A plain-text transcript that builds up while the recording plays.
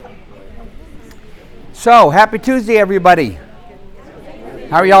So, happy Tuesday, everybody.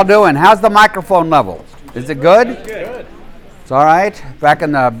 How are y'all doing? How's the microphone level? Is it good? Good. It's all right. Back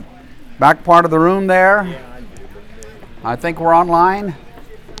in the back part of the room there. I think we're online.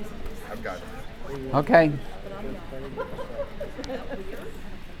 I've got it. Okay.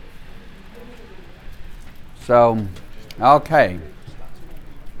 So, okay.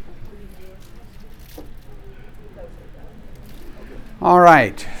 All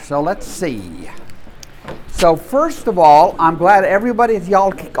right. So let's see. So first of all, I'm glad everybody,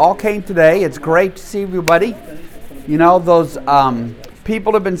 y'all all came today. It's great to see everybody. You know, those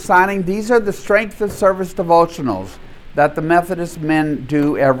people have been signing. These are the Strength of Service devotionals that the Methodist men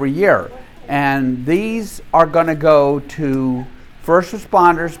do every year. And these are going to go to first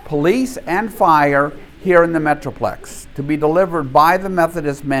responders, police, and fire here in the Metroplex to be delivered by the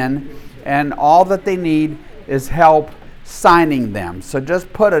Methodist men. And all that they need is help signing them. So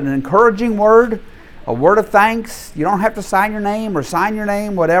just put an encouraging word, a word of thanks. You don't have to sign your name or sign your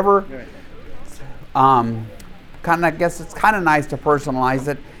name, whatever. I guess it's kind of nice to personalize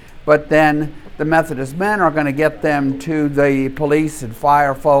it, but then the Methodist men are going to get them to the police and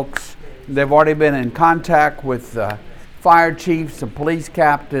fire folks. They've already been in contact with fire chiefs and police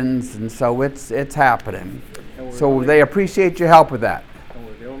captains, and so it's happening. So they appreciate your help with that. And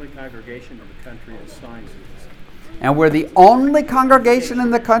we're the only congregation in the country that signs these. And we're the only congregation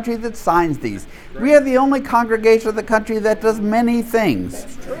in the country that signs these. We are the only congregation in the country that does many things.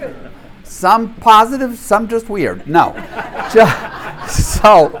 That's true. Some positive, some just weird. No.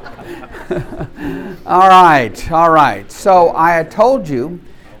 So, all right. So I had told you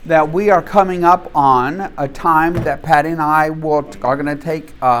that we are coming up on a time that Patty and I are going to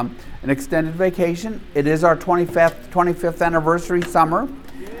take an extended vacation. It is our 25th anniversary summer.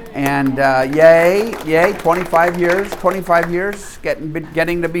 And yay, 25 years,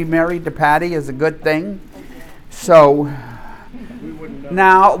 getting to be married to Patty is a good thing. So,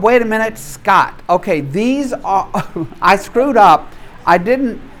 now, wait a minute, Scott. Okay, these are, I screwed up.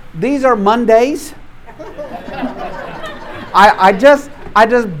 These are Mondays. I just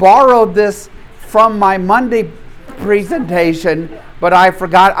borrowed this from my Monday presentation, but I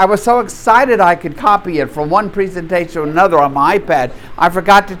forgot. I was so excited I could copy it from one presentation to another on my iPad. I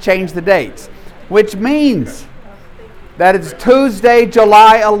forgot to change the dates, which means that it's Tuesday,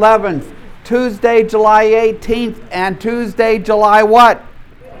 July 11th, Tuesday, July 18th, and Tuesday, July what?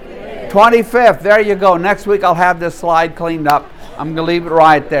 25th. There you go. Next week I'll have this slide cleaned up. I'm going to leave it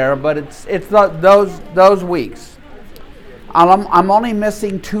right there, but it's those weeks. I'm only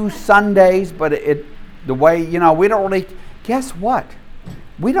missing 2 Sundays, but the way, we don't really, guess what?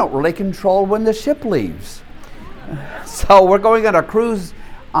 We don't really control when the ship leaves. So we're going on a cruise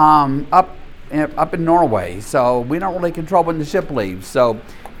up in Norway, so we don't really control when the ship leaves. So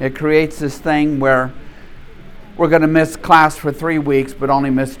it creates this thing where we're going to miss class for 3 weeks, but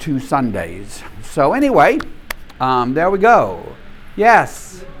only miss 2 Sundays. So anyway, there we go.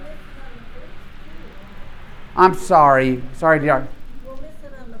 Yes. I'm sorry. Sorry, dear. We'll miss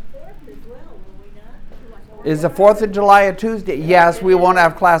it on the 4th as well, will we not? Is the 4th of July a Tuesday? Yes, we won't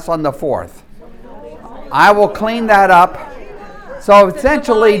have class on the 4th. I will clean that up. So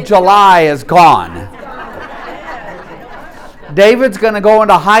essentially, July is gone. David's going to go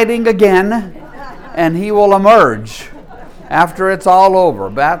into hiding again, and he will emerge after it's all over.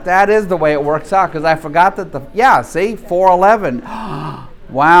 But that is the way it works out, because I forgot that 4:11.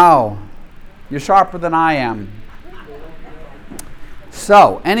 Wow. You're sharper than I am.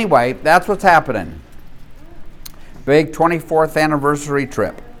 So, anyway, that's what's happening. Big 24th anniversary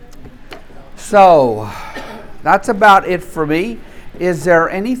trip. So, that's about it for me. Is there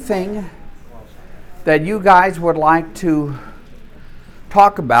anything that you guys would like to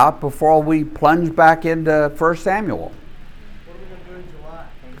talk about before we plunge back into 1 Samuel? What are we going to do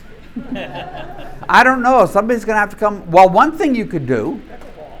in July? I don't know. Somebody's going to have to come. Well, one thing you could do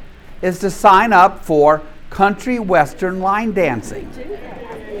is to sign up for country western line dancing.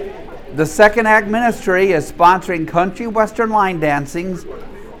 The Second Act Ministry is sponsoring country western line dancings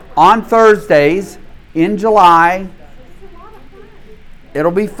on Thursdays in July.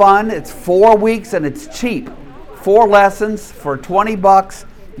 It'll be fun. It's 4 weeks and it's cheap. 4 lessons for $20.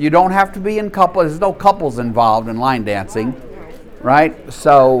 You don't have to be in couples. There's no couples involved in line dancing, right?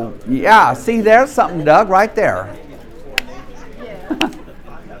 So, yeah, see, there's something, Doug, right there.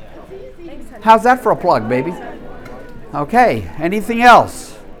 How's that for a plug, baby? Okay, anything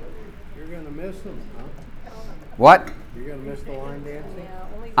else? You're going to miss them, huh? What? You're going to miss the line dancing?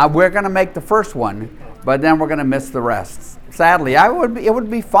 We're going to make the first one, but then we're going to miss the rest. Sadly, it would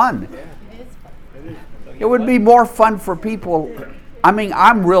be fun. It would be more fun for people. I mean,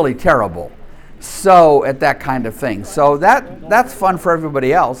 I'm really terrible. so at that kind of thing. So that's fun for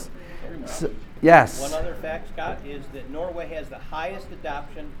everybody else. So, yes. One other fact, Scott, is that Norway has the highest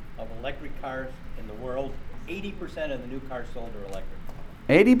adoption of electric cars in the world. 80% of the new cars sold are electric.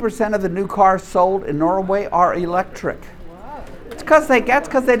 80% of the new cars sold in Norway are electric. It's because they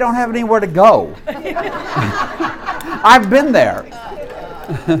don't have anywhere to go. I've been there.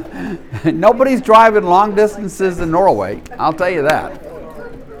 Nobody's driving long distances in Norway. I'll tell you that.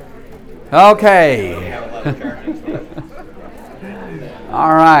 Okay. They have a lot of charging stations.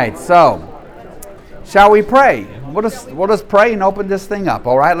 All right. So, shall we pray? We'll just pray and open this thing up.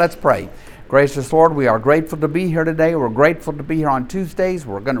 All right. Let's pray. Gracious Lord, we are grateful to be here today. We're grateful to be here on Tuesdays.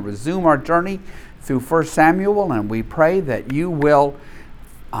 We're going to resume our journey through 1 Samuel, and we pray that you will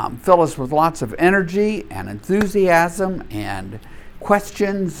fill us with lots of energy and enthusiasm and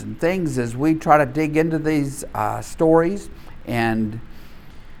questions and things as we try to dig into these stories and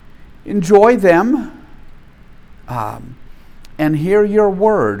enjoy them and hear your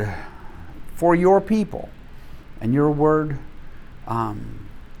word for your people and your word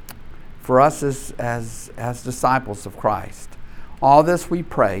for us as disciples of Christ. All this we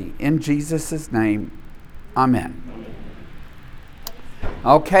pray in Jesus' name. Amen.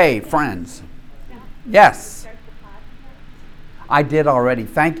 Okay, friends. Yes. I did already.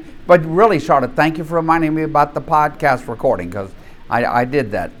 But really, Charlotte, thank you for reminding me about the podcast recording, because I did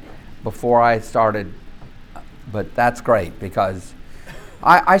that before I started. But that's great, because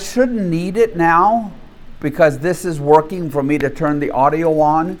I shouldn't need it now, because this is working for me to turn the audio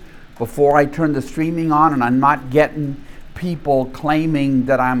on before I turn the streaming on, and I'm not getting people claiming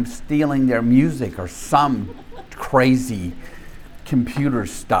that I'm stealing their music or some crazy computer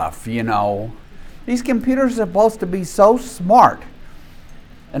stuff, you know. These computers are supposed to be so smart,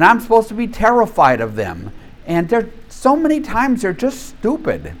 and I'm supposed to be terrified of them. And they're so many times they're just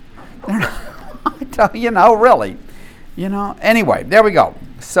stupid. They're not, you know, really. You know. Anyway, there we go.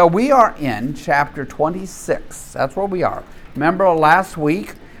 So we are in chapter 26. That's where we are. Remember last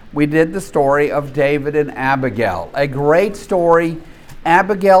week we did the story of David and Abigail. A great story.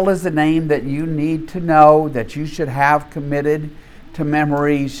 Abigail is a name that you need to know, that you should have committed to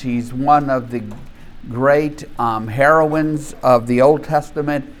memory. She's one of the great heroines of the Old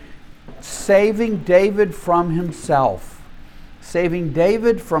Testament, saving David from himself, saving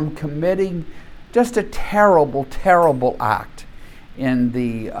David from committing just a terrible, terrible act in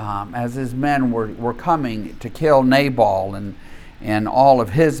the as his men were coming to kill Nabal and all of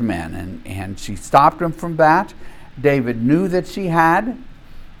his men, and she stopped him from that. David knew that she had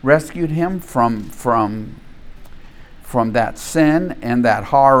rescued him from that sin and that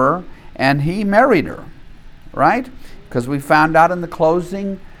horror, and he married her, right? Because we found out in the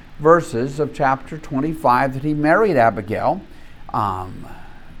closing verses of chapter 25 that he married Abigail.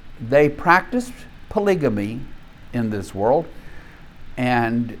 They practiced polygamy in this world,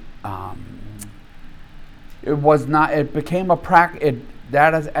 and it became a practice.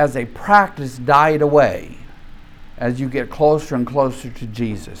 That as a practice died away as you get closer and closer to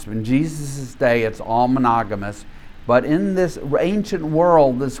Jesus. In Jesus' day, it's all monogamous. But in this ancient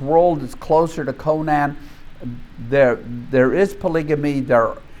world, this world is closer to Conan, there is polygamy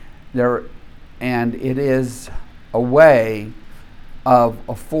there, and it is a way of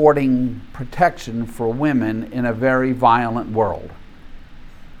affording protection for women in a very violent world.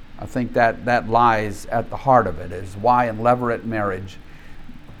 I think that lies at the heart of it, is why in levirate marriage,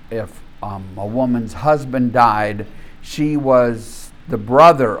 if a woman's husband died, the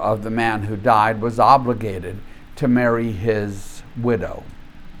brother of the man who died was obligated to marry his widow.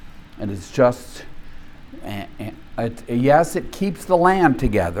 And it's just, yes, it keeps the land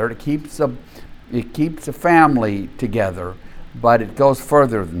together, it keeps a family together, but it goes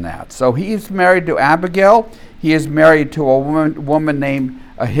further than that. So he's married to Abigail. He is married to a woman named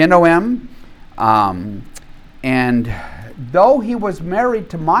Ahinoam. And though he was married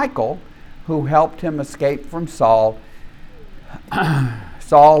to Michal, who helped him escape from Saul,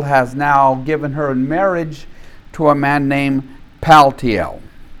 Saul has now given her in marriage to a man named Paltiel.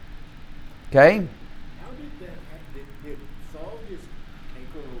 Okay? How did Saul just take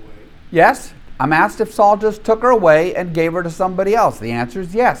her away? Yes. I'm asked if Saul just took her away and gave her to somebody else. The answer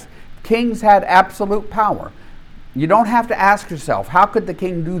is yes. Kings had absolute power. You don't have to ask yourself, how could the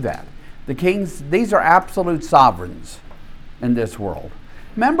king do that? The kings, these are absolute sovereigns in this world.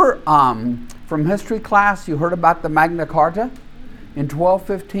 Remember from history class, you heard about the Magna Carta in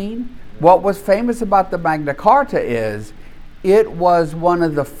 1215? What was famous about the Magna Carta is it was one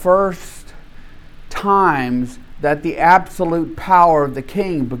of the first times that the absolute power of the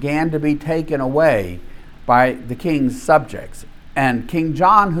king began to be taken away by the king's subjects. And King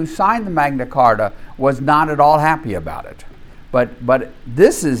John, who signed the Magna Carta, was not at all happy about it. But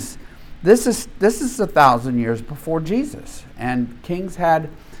this is 1,000 years before Jesus, and kings had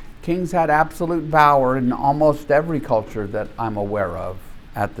absolute power in almost every culture that I'm aware of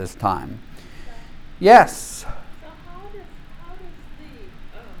at this time. Yes. So how does the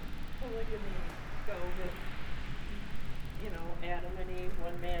polygamy go with, Adam and Eve,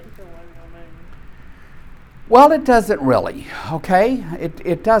 one man to one woman? Well, it doesn't really, okay?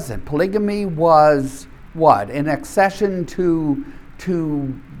 It doesn't. Polygamy was what? An accession to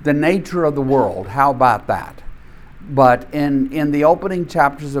the nature of the world. How about that? But in the opening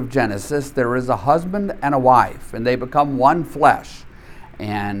chapters of Genesis, there is a husband and a wife, and they become one flesh.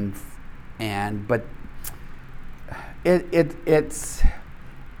 But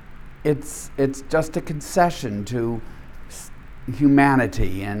it's just a concession to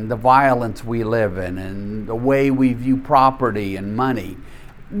humanity and the violence we live in and the way we view property and money.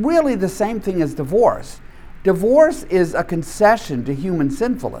 Really the same thing as divorce. Divorce is a concession to human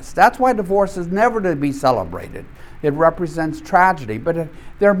sinfulness. That's why divorce is never to be celebrated. It represents tragedy, but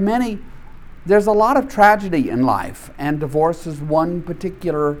there's a lot of tragedy in life, and divorce is one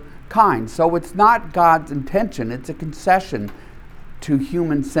particular kind. So it's not God's intention, it's a concession to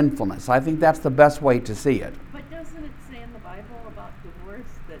human sinfulness. I think that's the best way to see it. But doesn't it say in the Bible about divorce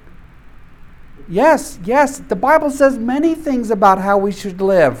that... Yes, the Bible says many things about how we should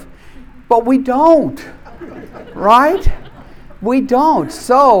live, but we don't, right? We don't.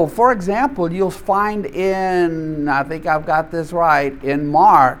 So, for example, you'll find in, I think I've got this right, in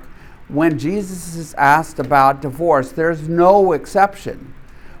Mark, when Jesus is asked about divorce, there's no exception.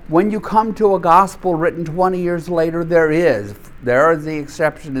 When you come to a gospel written 20 years later, the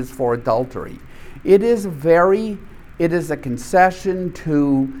exception is for adultery. It is a concession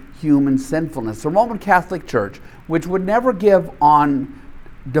to human sinfulness. The Roman Catholic Church, which would never give on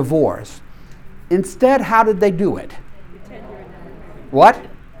divorce, instead, how did they do it? What?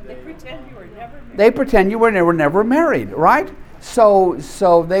 They pretend you were never married. They pretend you were never married, right? So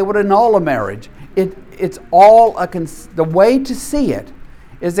they would annul a marriage. It's all the way to see it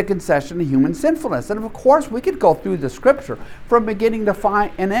is a concession to human sinfulness. And of course, we could go through the scripture from beginning to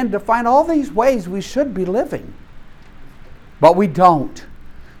find and end to find all these ways we should be living. But we don't.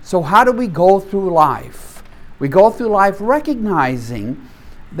 So how do we go through life? We go through life recognizing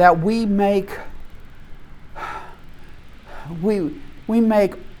that we make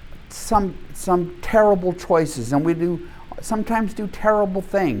some terrible choices, and we sometimes do terrible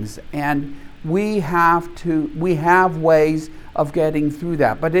things, and we have ways of getting through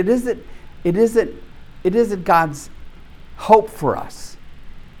that. But it isn't God's hope for us.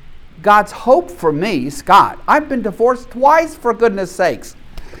 God's hope for me, Scott, I've been divorced twice, for goodness sakes.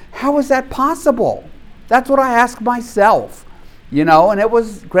 How is that possible? That's what I ask myself. And it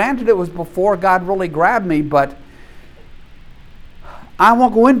was before God really grabbed me, but I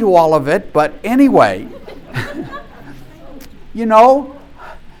won't go into all of it, but anyway,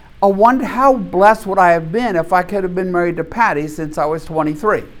 I wonder how blessed would I have been if I could have been married to Patty since I was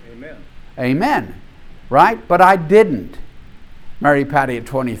 23. Amen. Right? But I didn't marry Patty at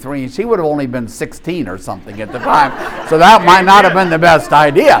 23, and she would have only been 16 or something at the time, so that might not have been the best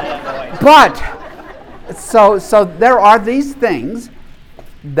idea. But, so there are these things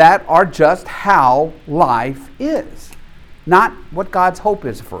that are just how life is, not what God's hope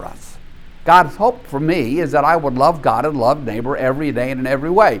is for us. God's hope for me is that I would love God and love neighbor every day and in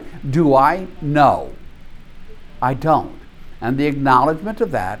every way. Do I? No. I don't. And the acknowledgement of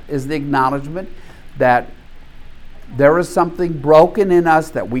that is the acknowledgement that there is something broken in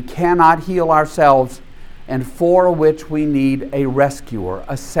us that we cannot heal ourselves, and for which we need a rescuer,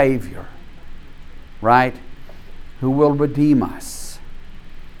 a Savior, right? Who will redeem us.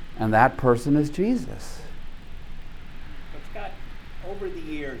 And that person is Jesus. Over the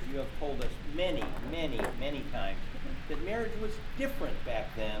years, you have told us many, many, many times that marriage was different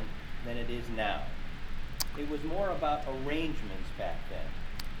back then than it is now. It was more about arrangements back then.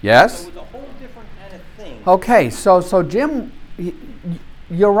 Yes? So it was a whole different kind of thing. Okay, so Jim,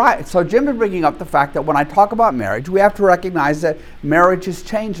 you're right. So Jim is bringing up the fact that when I talk about marriage, we have to recognize that marriage has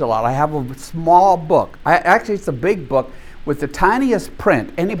changed a lot. I have a small book. Actually, it's a big book with the tiniest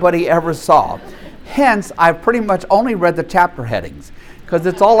print anybody ever saw. Hence, I've pretty much only read the chapter headings because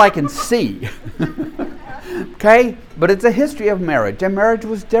it's all I can see. Okay? But it's a history of marriage, and marriage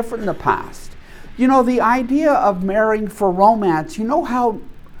was different in the past. The idea of marrying for romance, marrying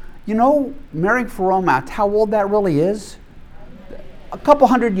for romance, how old that really is? A couple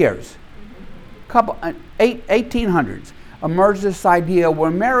hundred years. 1800s emerged this idea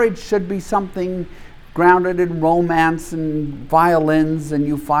where marriage should be something grounded in romance and violins, and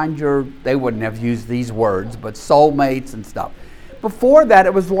you find they wouldn't have used these words, but soulmates and stuff. Before that,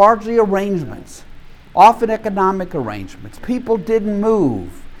 it was largely arrangements, often economic arrangements. People didn't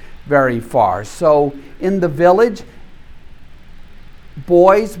move very far. So in the village,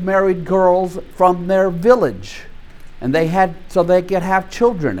 boys married girls from their village, and they could have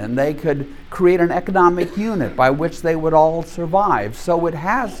children, and they could create an economic unit by which they would all survive. So it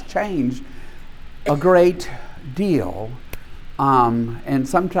has changed a great deal, and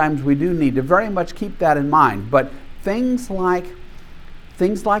sometimes we do need to very much keep that in mind. But things like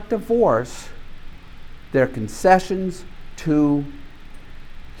divorce, they're concessions to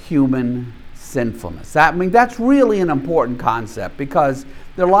human sinfulness. That's really an important concept, because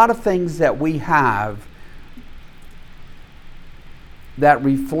there are a lot of things that we have that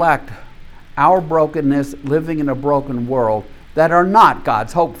reflect our brokenness, living in a broken world, that are not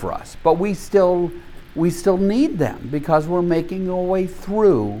God's hope for us. But we still need them, because we're making our way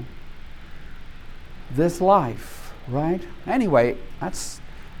through this life, right? Anyway, that's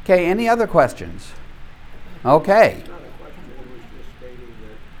okay. Any other questions? Okay. It's not a question, it was just stating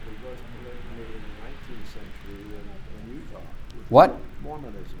that there wasn't polygamy in the 19th century in Utah. What?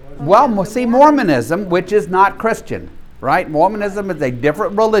 Mormonism. Well, see, Mormonism, which is not Christian, right? Mormonism is a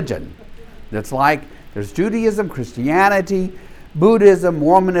different religion. It's like there's Judaism, Christianity, Buddhism,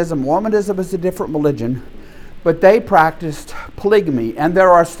 Mormonism. Mormonism is a different religion, but they practiced polygamy, and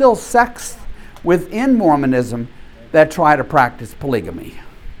there are still sects within Mormonism that try to practice polygamy.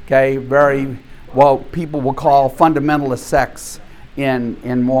 Okay, people will call fundamentalist sects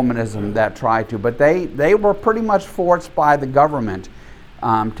in Mormonism that try to, but they were pretty much forced by the government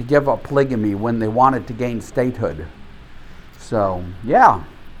to give up polygamy when they wanted to gain statehood. So, yeah.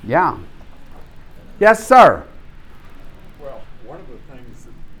 Yes, sir. Well, one of the things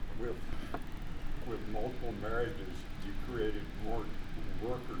that with multiple marriages, you created more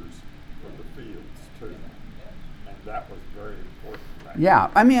workers for the fields too, and that was very important.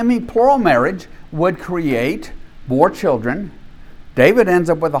 Yeah, I mean, plural marriage would create more children. David ends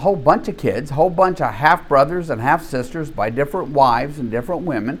up with a whole bunch of kids, a whole bunch of half-brothers and half-sisters by different wives and different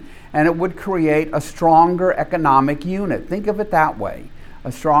women, and it would create a stronger economic unit. Think of it that way,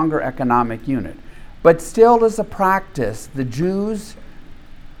 a stronger economic unit. But still, as a practice, the Jews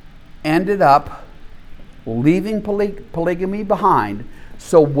ended up leaving polygamy behind.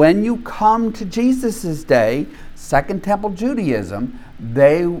 So when you come to Jesus' day, Second Temple Judaism,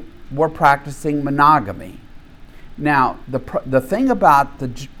 they were practicing monogamy. Now, the thing about the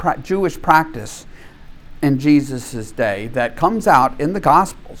Jewish practice in Jesus' day that comes out in the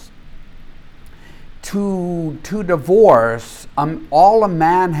Gospels, to divorce, all a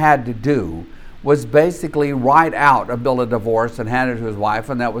man had to do was basically write out a bill of divorce and hand it to his wife,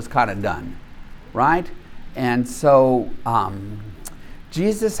 and that was kind of done, right? And so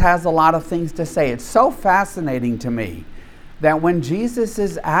Jesus has a lot of things to say. It's so fascinating to me that when Jesus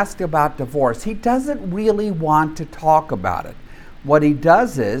is asked about divorce, he doesn't really want to talk about it. What he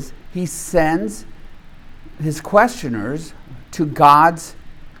does is he sends his questioners to God's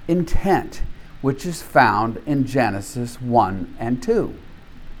intent, which is found in Genesis 1 and 2.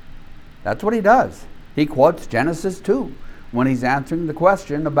 That's what he does. He quotes Genesis 2 when he's answering the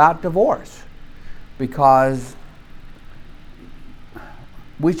question about divorce, because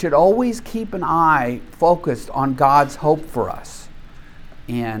we should always keep an eye focused on God's hope for us.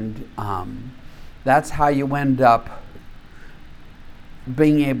 And that's how you end up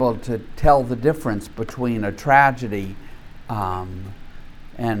being able to tell the difference between a tragedy and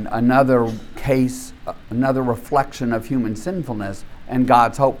another case, another reflection of human sinfulness, and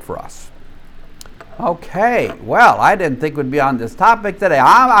God's hope for us. Okay, well, I didn't think we'd be on this topic today.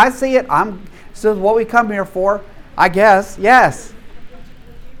 I see it. This is what we come here for, I guess. Yes.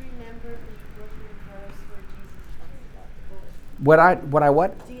 Would you remember the verse where Jesus talks about divorce?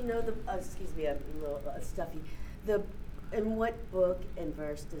 What? Do you know excuse me, I'm a little stuffy. In what book and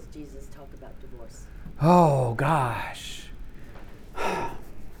verse does Jesus talk about divorce? Oh, gosh.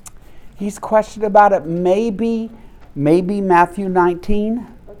 He's questioned about it. Maybe Matthew 19.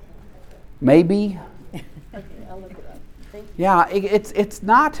 Okay. Maybe. Okay, I'll look it up. Thank you. Yeah, it's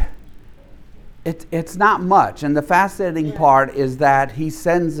not much. And the fascinating part is that he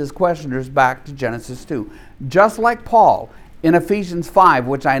sends his questioners back to Genesis 2. Just like Paul in Ephesians 5,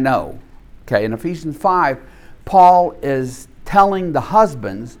 which I know. Okay, in Ephesians 5, Paul is telling the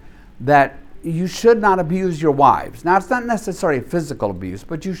husbands that you should not abuse your wives. Now, it's not necessarily physical abuse,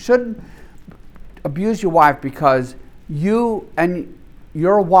 but you shouldn't abuse your wife, because you and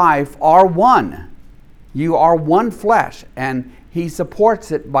your wife are one. You are one flesh. And he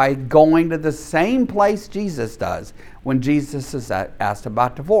supports it by going to the same place Jesus does when Jesus is asked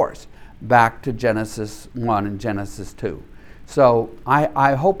about divorce, back to Genesis 1 and Genesis 2. So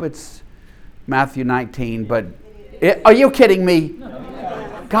I hope it's Matthew 19, but are you kidding me?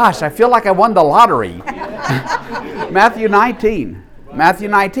 Gosh, I feel like I won the lottery. Matthew 19. Matthew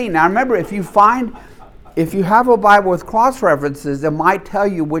 19. Now remember, if you have a Bible with cross references, it might tell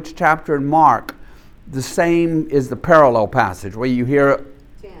you which chapter in Mark the same is the parallel passage where you hear.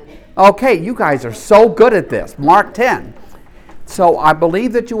 10. Okay, you guys are so good at this. Mark 10. So I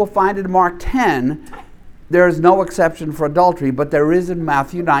believe that you will find in Mark 10 there is no exception for adultery, but there is in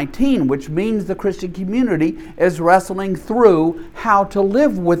Matthew 19, which means the Christian community is wrestling through how to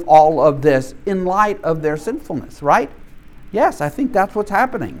live with all of this in light of their sinfulness, right? Yes, I think that's what's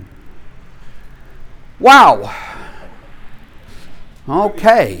happening. Wow.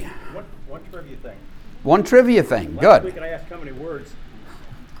 Okay. One trivia thing. One trivia thing. Last week Good. I asked how many words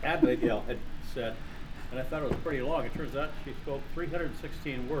Abigail had said, and I thought it was pretty long. It turns out she spoke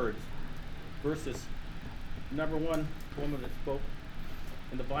 316 words versus number one woman that spoke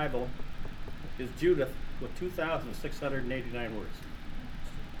in the Bible is Judith with 2,689 words.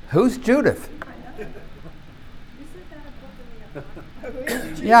 Who's Judith?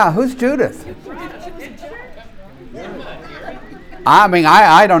 Yeah, who's Judith? I mean,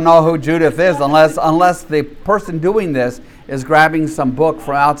 I don't know who Judith is unless the person doing this is grabbing some book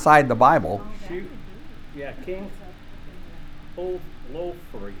from outside the Bible. King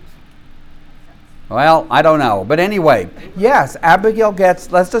Olophares. Well, I don't know. But anyway, yes, Abigail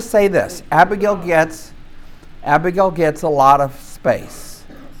gets, let's just say this. Abigail gets a lot of space.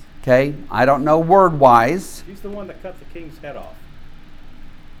 Okay? I don't know word-wise. She's the one that cut the king's head off.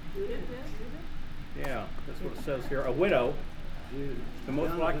 Yeah, that's what it says here. A widow, the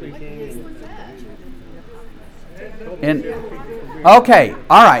most likely king. Okay,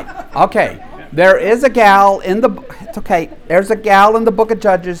 all right, okay. There is a gal in the, it's okay, there's a gal in the book of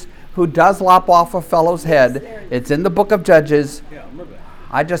Judges who does lop off a fellow's head. It's in the book of Judges. Yeah, I remember that.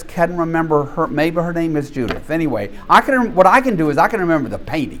 I just can't remember her, maybe her name is Judith. Anyway, what I can do is I can remember the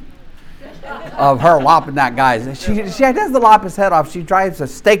painting of her lopping that guy's. She doesn't lop his head off, she drives a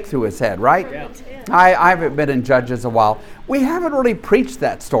stake through his head, right? Yeah. I haven't been in Judges a while. We haven't really preached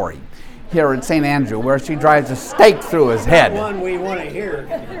that story here in St. Andrew, where she drives a stake through his head. One we want to hear.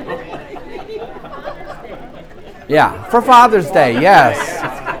 Yeah, for Father's Day, yes.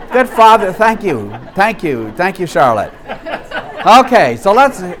 Good Father, thank you, Charlotte. Okay, so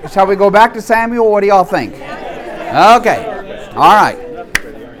shall we go back to Samuel? What do y'all think? Okay, all right.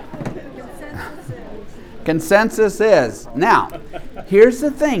 Consensus is, now, here's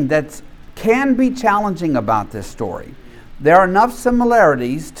the thing that can be challenging about this story. There are enough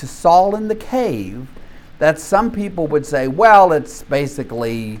similarities to Saul in the cave that some people would say, well, it's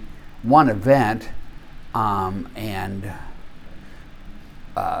basically one event, one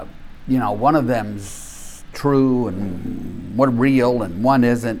of them's true and one real and one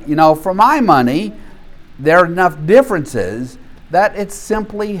isn't. For my money, there are enough differences that it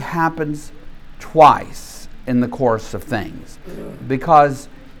simply happens twice in the course of things, because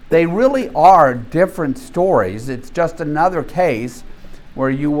they really are different stories. It's just another case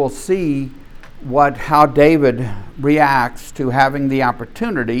where you will see how David reacts to having the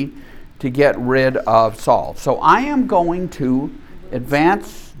opportunity to get rid of Saul. So I am going to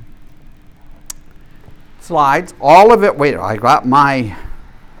advance slides, all of it. Wait, I got my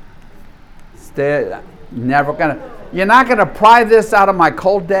you're not gonna pry this out of my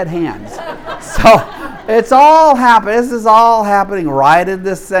cold dead hands. So it's all happening. This is all happening right in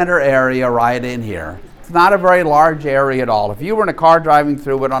this center area, right in here. It's not a very large area at all. If you were in a car driving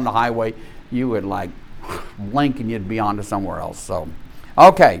through it on the highway, you would blink and you'd be on to somewhere else. So,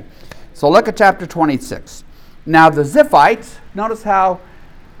 okay. So look at chapter 26. Now the Ziphites, notice how,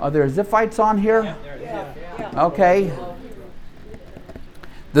 are there Ziphites on here? Okay.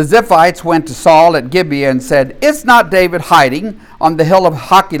 The Ziphites went to Saul at Gibeah and said, "Is not David hiding on the hill of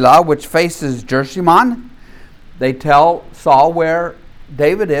Hachilah, which faces Jeshimon?" They tell Saul where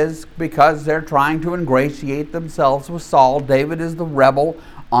David is because they're trying to ingratiate themselves with Saul. David is the rebel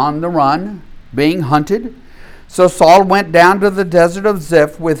on the run, being hunted. So Saul went down to the desert of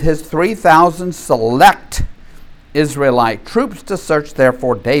Ziph with his 3,000 select Israelite troops to search there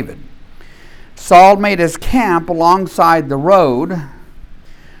for David. Saul made his camp alongside the road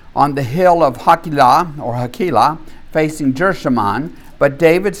on the hill of Hachilah, facing Jeshimon, but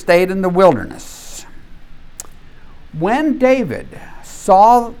David stayed in the wilderness. When David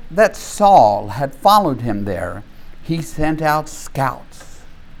saw that Saul had followed him there, he sent out scouts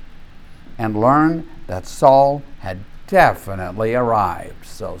and learned that Saul had definitely arrived.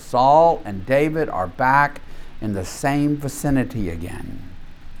 So Saul and David are back in the same vicinity again.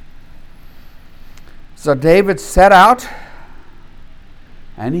 So David set out,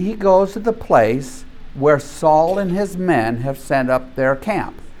 and he goes to the place where Saul and his men have set up their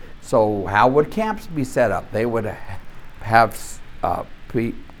camp. So how would camps be set up? They would have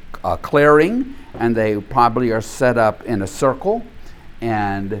a clearing, and they probably are set up in a circle,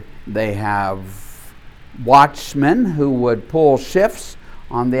 and they have watchmen who would pull shifts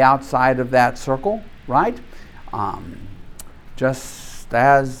on the outside of that circle, right? Just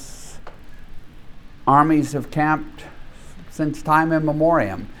as armies have camped since time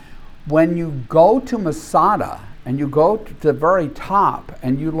immemorial. When you go to Masada and you go to the very top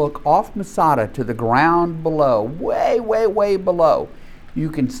and you look off Masada to the ground below, way, way, way below, you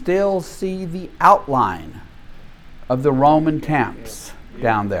can still see the outline of the Roman camps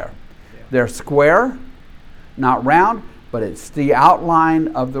down there. They're square, not round, but it's the outline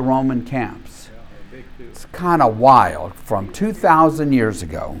of the Roman camps. It's kind of wild from 2,000 years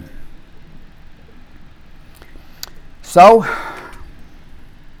ago. So,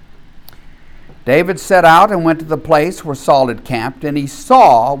 David set out and went to the place where Saul had camped, and he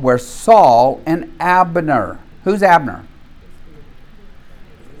saw where Saul and Abner. Who's Abner?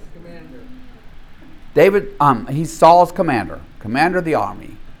 David, he's Saul's commander of the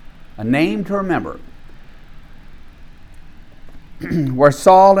army. A name to remember. Where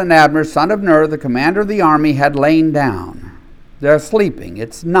Saul and Abner, son of Ner, the commander of the army, had lain down. They're sleeping.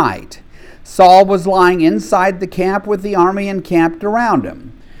 It's night. Saul was lying inside the camp with the army encamped around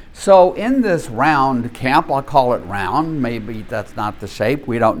him. So in this round camp, I'll call it round, maybe that's not the shape,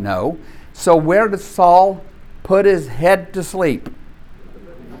 we don't know. So where does Saul put his head to sleep?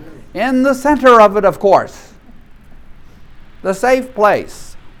 In the center of it, of course. The safe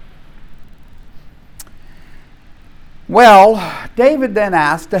place. Well, David then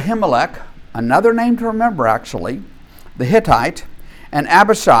asked Ahimelech, another name to remember actually, the Hittite, and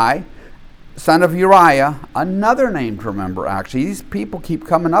Abishai, son of Uriah, another name to remember actually. These people keep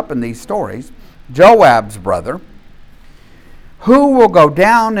coming up in these stories. Joab's brother, who will go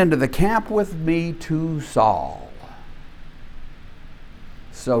down into the camp with me to Saul.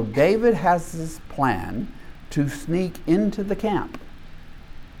 So David has this plan to sneak into the camp.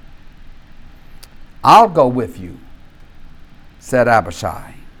 I'll go with you, said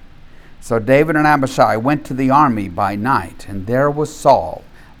Abishai. So David and Abishai went to the army by night, and there was Saul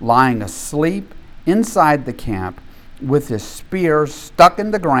lying asleep inside the camp with his spear stuck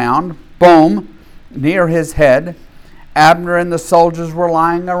in the ground, boom, near his head. Abner and the soldiers were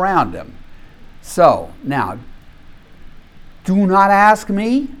lying around him. So, now, do not ask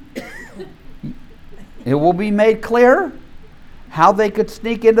me. It will be made clear how they could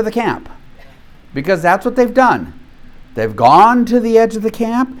sneak into the camp, because that's what they've done. They've gone to the edge of the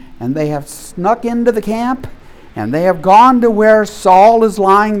camp, and they have snuck into the camp, and they have gone to where Saul is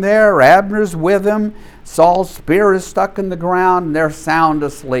lying there. Abner's with him. Saul's spear is stuck in the ground, and they're sound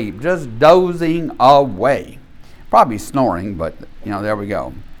asleep, just dozing away. Probably snoring, but, there we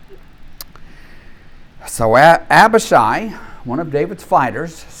go. So Abishai, one of David's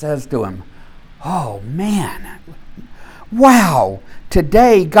fighters, says to him, "Oh, man, wow,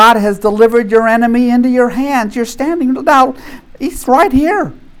 today God has delivered your enemy into your hands. You're standing now. He's right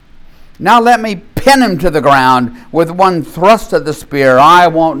here. Now let me pin him to the ground with one thrust of the spear. I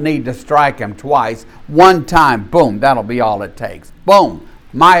won't need to strike him twice. One time, boom, that'll be all it takes. Boom,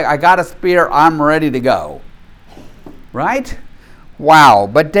 I got a spear, I'm ready to go." Right? Wow.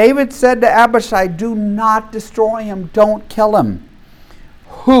 But David said to Abishai, "Do not destroy him. Don't kill him.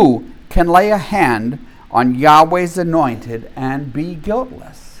 Who can lay a hand on Yahweh's anointed and be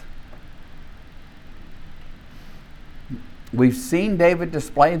guiltless?" We've seen David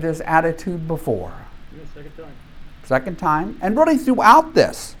display this attitude before. Second time. And really throughout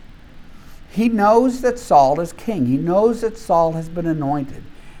this, he knows that Saul is king. He knows that Saul has been anointed.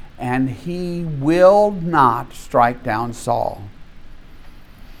 And he will not strike down Saul.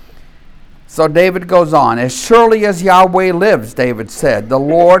 So David goes on. "As surely as Yahweh lives," David said, "the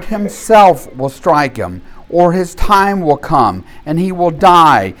Lord himself will strike him, or his time will come, and he will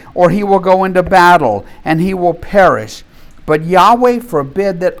die, or he will go into battle, and he will perish. But Yahweh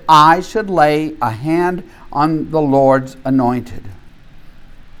forbid that I should lay a hand on the Lord's anointed."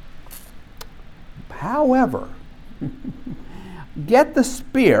 However, get the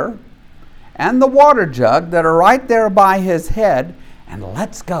spear and the water jug that are right there by his head, and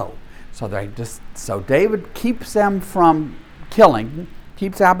let's go. So David keeps them from killing,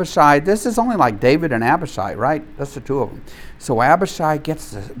 keeps Abishai. This is only like David and Abishai, right? That's the two of them. So Abishai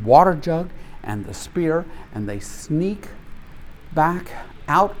gets the water jug and the spear, and they sneak back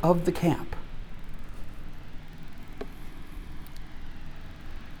out of the camp.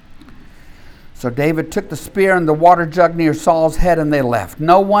 So David took the spear and the water jug near Saul's head, and they left.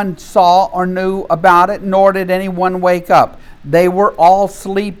 No one saw or knew about it, nor did anyone wake up. They were all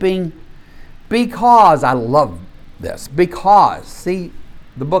sleeping because, I love this, because, see,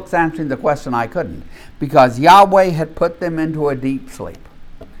 the book's answering the question I couldn't. Because Yahweh had put them into a deep sleep.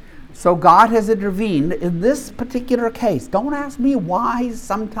 So God has intervened in this particular case. Don't ask me why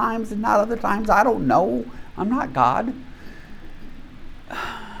sometimes and not other times. I don't know. I'm not God.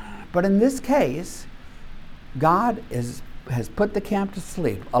 But in this case, God has put the camp to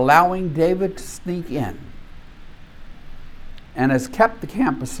sleep, allowing David to sneak in, and has kept the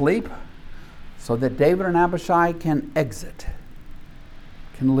camp asleep so that David and Abishai can exit,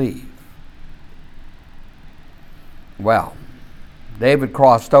 can leave. Well, David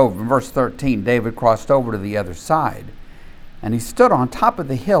crossed over. In verse 13, David crossed over to the other side, and he stood on top of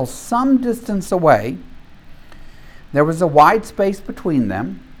the hill some distance away. There was a wide space between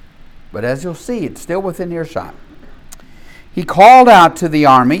them, but as you'll see, it's still within earshot. He called out to the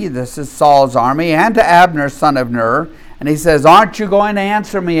army, this is Saul's army, and to Abner, son of Ner, and he says, "Aren't you going to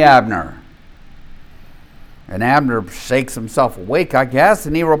answer me, Abner?" And Abner shakes himself awake, I guess,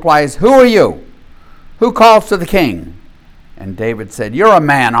 and he replies, "Who are you? Who calls to the king?" And David said, "You're a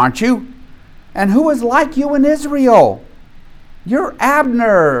man, aren't you? And who is like you in Israel? You're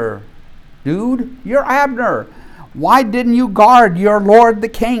Abner, dude. You're Abner. Why didn't you guard your lord the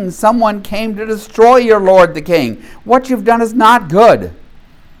king? Someone came to destroy your lord the king. What you've done is not good.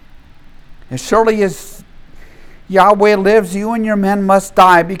 As surely as Yahweh lives, you and your men must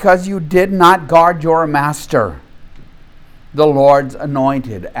die because you did not guard your master, the Lord's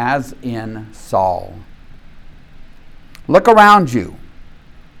anointed, as in Saul. Look around you.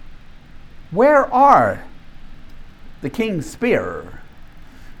 Where are the king's spear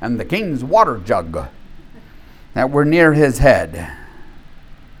and the king's water jug that were near his head?"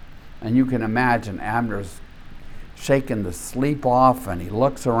 And you can imagine Abner's shaking the sleep off, and he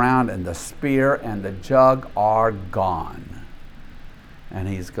looks around, and the spear and the jug are gone. And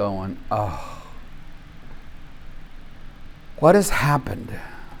he's going, "Oh, what has happened?"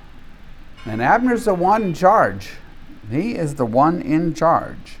 And Abner's the one in charge. He is the one in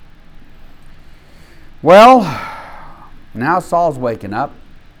charge. Well, now Saul's waking up.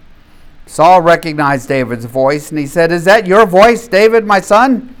 Saul recognized David's voice, and he said, "Is that your voice, David, my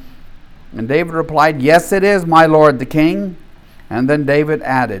son?" And David replied, "Yes, it is, my lord the king." And then David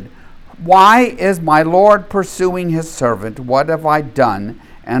added, "Why is my lord pursuing his servant? What have I done,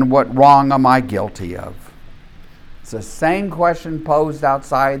 and what wrong am I guilty of?" It's the same question posed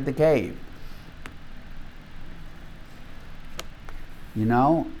outside the cave. You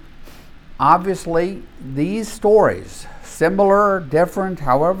know, obviously, these stories, similar, different,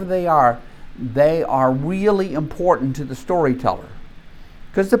 however they are really important to the storyteller.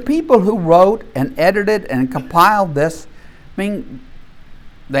 Because the people who wrote and edited and compiled this, I mean,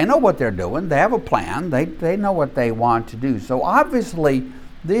 they know what they're doing. They have a plan. They know what they want to do. So obviously,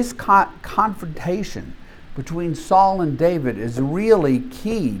 this confrontation between Saul and David is really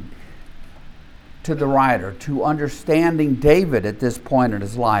key to the writer, to understanding David at this point in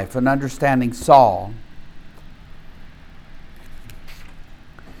his life and understanding Saul.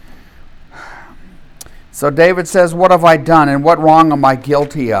 So David says, "What have I done, and what wrong am I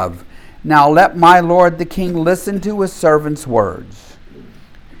guilty of? Now let my lord the king listen to his servant's words.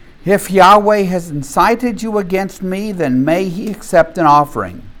 If Yahweh has incited you against me, then may he accept an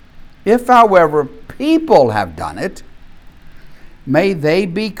offering. If, however, people have done it, may they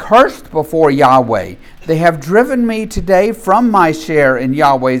be cursed before Yahweh. They have driven me today from my share in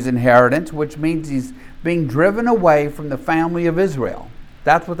Yahweh's inheritance," which means he's being driven away from the family of Israel.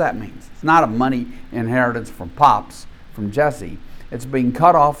 That's what that means. It's not a money inheritance from Pops, from Jesse. It's being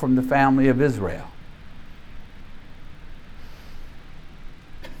cut off from the family of Israel.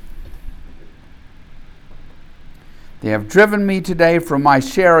 They have driven me today from my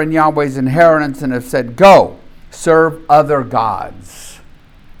share in Yahweh's inheritance and have said, "Go, serve other gods."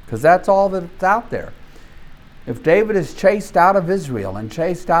 Because that's all that's out there. If David is chased out of Israel and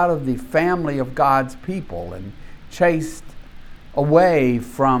chased out of the family of God's people and chased away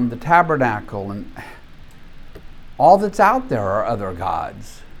from the tabernacle, and all that's out there are other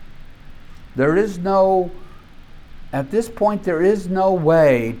gods. There is no, at this point, there is no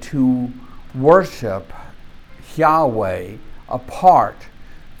way to worship Yahweh apart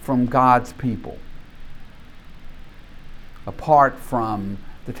from God's people, apart from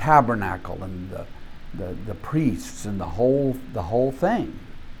the tabernacle and the priests and the whole thing.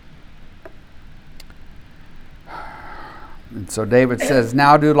 And so David says,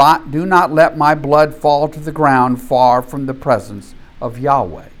 now do not let my blood fall to the ground far from the presence of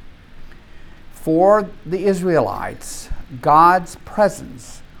Yahweh. For the Israelites, God's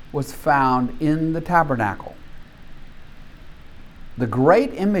presence was found in the tabernacle. The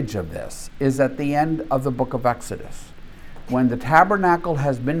great image of this is at the end of the book of Exodus, when the tabernacle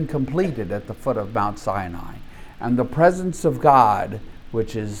has been completed at the foot of Mount Sinai, and the presence of God,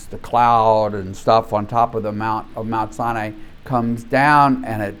 which is the cloud and stuff on top of the Mount Sinai, comes down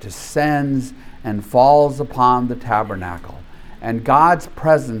and it descends and falls upon the tabernacle. And God's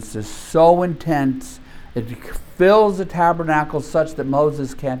presence is so intense, it fills the tabernacle such that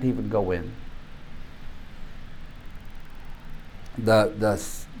Moses can't even go in. The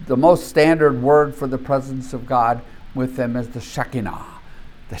most standard word for the presence of God with them is the Shekinah.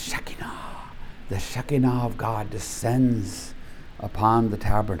 The Shekinah. The Shekinah of God descends upon the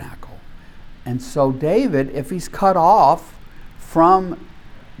tabernacle. And so David, if he's cut off from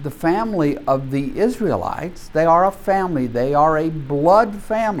the family of the Israelites, they are a family. They are a blood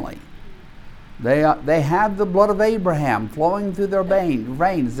family. They have the blood of Abraham flowing through their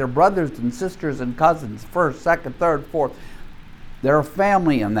veins. They're brothers and sisters and cousins, first, second, third, fourth. They're a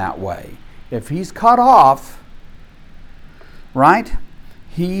family in that way. If he's cut off, right,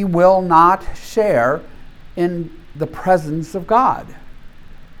 he will not share in the presence of God.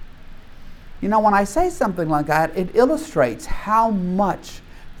 You know, when I say something like that, it illustrates how much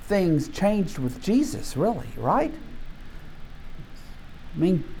things changed with Jesus, really, right? I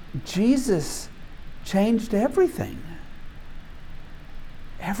mean, Jesus changed everything.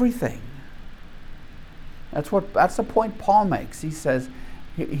 Everything. That's the point Paul makes. He says,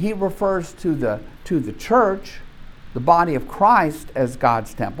 he refers to the church, the body of Christ, as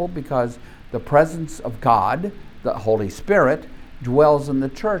God's temple, because the presence of God, the Holy Spirit, dwells in the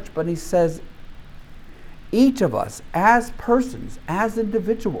church. But he says each of us as persons, as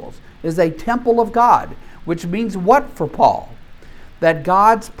individuals, is a temple of God, which means what for Paul? That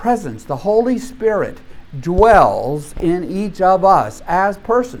God's presence, the Holy Spirit, dwells in each of us as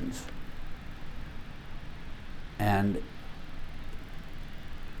persons. And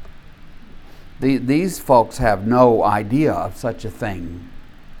these folks have no idea of such a thing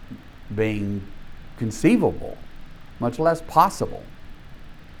being conceivable, much less possible.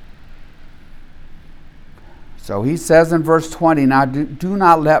 So he says in verse 20, now do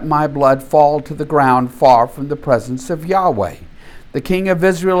not let my blood fall to the ground far from the presence of Yahweh. The king of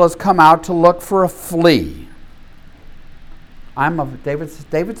Israel has come out to look for a flea.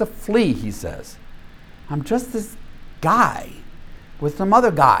 David's a flea, he says. I'm just this guy with some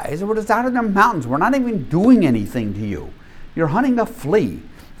other guys. We're just out in the mountains. We're not even doing anything to you. You're hunting a flea.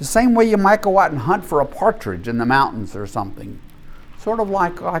 The same way you might go out and hunt for a partridge in the mountains or something. Sort of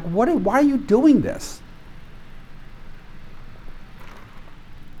like why are you doing this?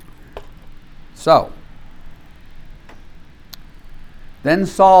 So, then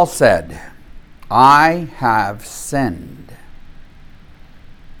Saul said, I have sinned.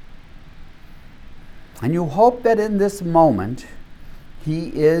 And you hope that in this moment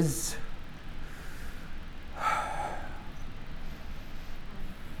he has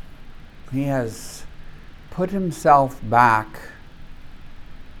put himself back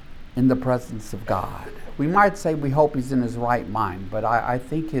in the presence of God. We might say we hope he's in his right mind, but I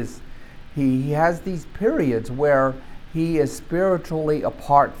think he has these periods where he is spiritually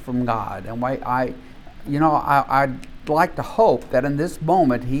apart from God. And I'd like to hope that in this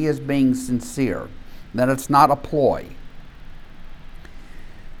moment he is being sincere, that it's not a ploy.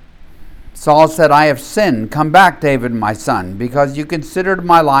 Saul said, I have sinned. Come back, David, my son, because you considered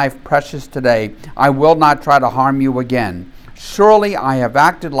my life precious today. I will not try to harm you again. Surely I have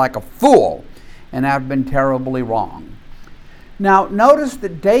acted like a fool and have been terribly wrong. Now, notice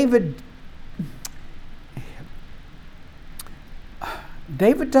that David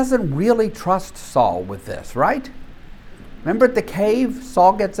doesn't really trust Saul with this, right? Remember at the cave,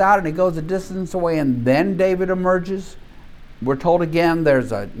 Saul gets out and he goes a distance away and then David emerges. We're told again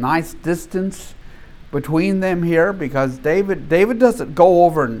there's a nice distance between them here because David doesn't go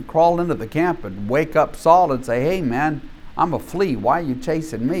over and crawl into the camp and wake up Saul and say, hey man, I'm a flea, why are you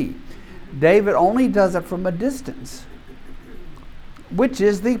chasing me? David only does it from a distance, which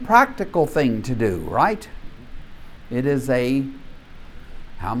is the practical thing to do, right? It is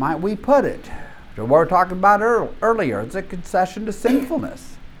how might we put it? So what we were talking about earlier, it's a concession to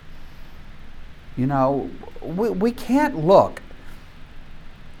sinfulness. You know, we can't look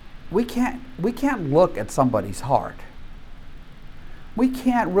at somebody's heart. We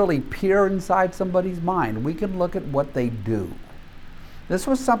can't really peer inside somebody's mind. We can look at what they do. This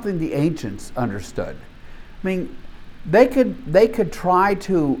was something the ancients understood. I mean, They could try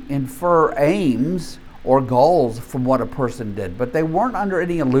to infer aims or goals from what a person did, but they weren't under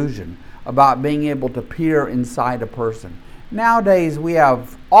any illusion about being able to peer inside a person. Nowadays we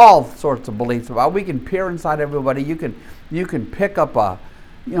have all sorts of beliefs about we can peer inside everybody. You can pick up a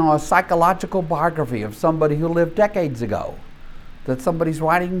psychological biography of somebody who lived decades ago that somebody's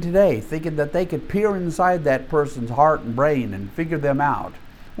writing today, thinking that they could peer inside that person's heart and brain and figure them out.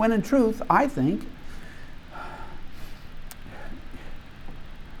 When in truth, I think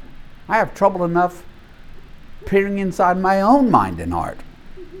I have trouble enough peering inside my own mind and heart.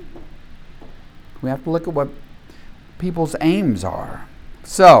 We have to look at what people's aims are.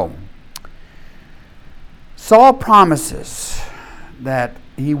 So, Saul promises that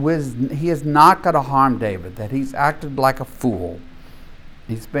he is not going to harm David, that he's acted like a fool.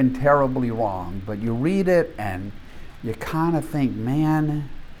 He's been terribly wrong. But you read it and you kind of think, man,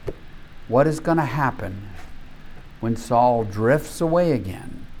 what is going to happen when Saul drifts away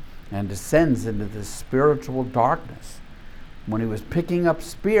again and descends into this spiritual darkness? When he was picking up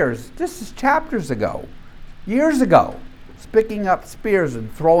spears, this is chapters ago, years ago, he's picking up spears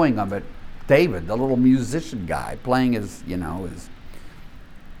and throwing them at David, the little musician guy, playing his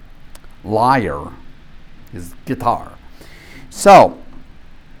lyre, his guitar. So,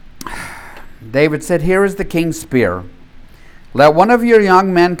 David said, "Here is the king's spear. Let one of your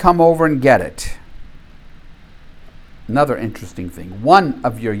young men come over and get it." Another interesting thing. One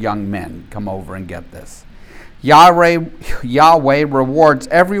of your young men come over and get this. Yahweh rewards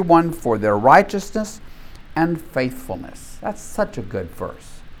everyone for their righteousness and faithfulness. That's such a good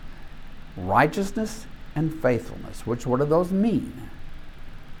verse. Righteousness and faithfulness. What do those mean?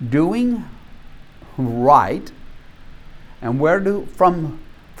 Doing right. And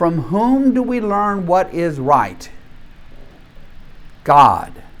from whom do we learn what is right?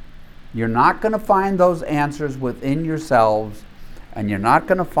 God. You're not going to find those answers within yourselves, and you're not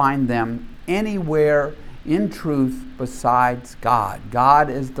going to find them anywhere in truth besides God. God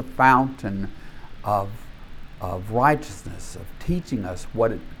is the fountain of righteousness, of teaching us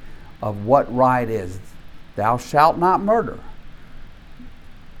what right is. Thou shalt not murder.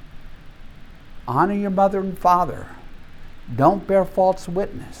 Honor your mother and father. Don't bear false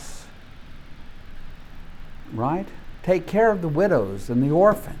witness. Right? Take care of the widows and the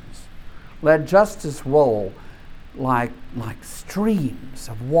orphans. Let justice roll like streams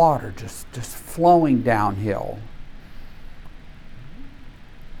of water just flowing downhill.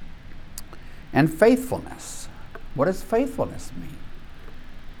 And faithfulness. What does faithfulness mean?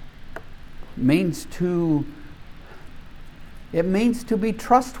 It means to be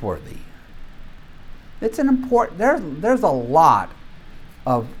trustworthy. It's an important, there's a lot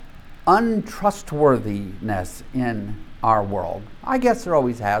of untrustworthiness in our world. I guess there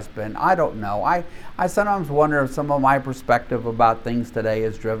always has been. I don't know. I sometimes wonder if some of my perspective about things today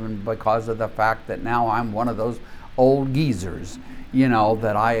is driven because of the fact that now I'm one of those old geezers,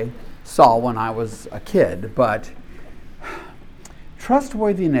 that I saw when I was a kid. But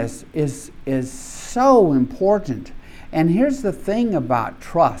trustworthiness is so important. And here's the thing about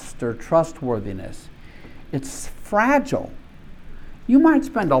trust or trustworthiness. It's fragile. You might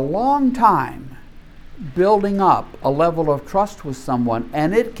spend a long time building up a level of trust with someone,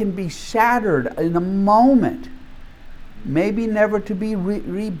 and it can be shattered in a moment, maybe never to be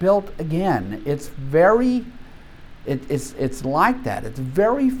rebuilt again. It's like that. It's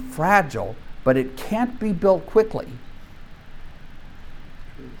very fragile, but it can't be built quickly.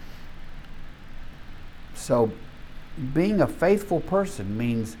 So being a faithful person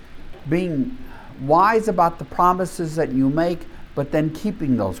means being wise about the promises that you make, but then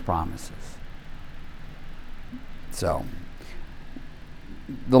keeping those promises. So,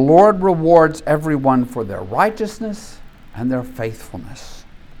 the Lord rewards everyone for their righteousness and their faithfulness.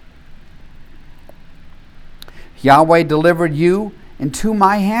 Yahweh delivered you into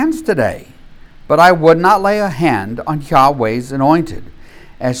my hands today, but I would not lay a hand on Yahweh's anointed.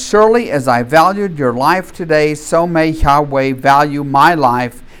 As surely as I valued your life today, so may Yahweh value my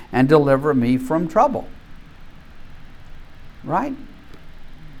life and deliver me from trouble. Right?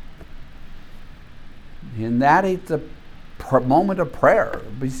 In that, it's a moment of prayer,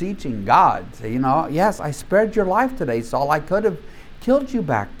 beseeching God. Say, yes, I spared your life today, Saul. I could have killed you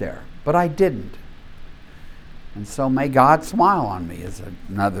back there, but I didn't. And so may God smile on me, is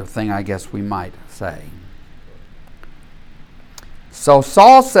another thing I guess we might say. So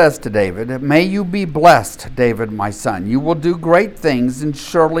Saul says to David, "May you be blessed, David, my son. You will do great things and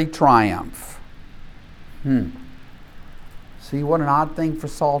surely triumph." See, what an odd thing for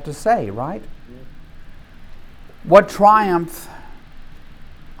Saul to say, right? What triumph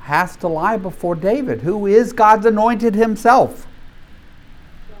has to lie before David, who is God's anointed himself.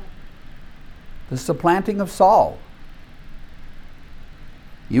 The supplanting of Saul.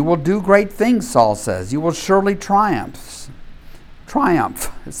 You will do great things, Saul says. You will surely triumph.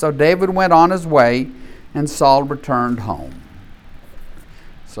 So David went on his way, and Saul returned home.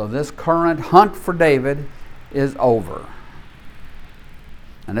 So this current hunt for David is over.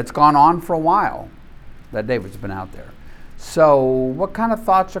 And it's gone on for a while that David's been out there. So what kind of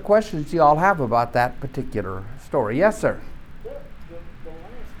thoughts or questions do you all have about that particular story? Yes, sir. The last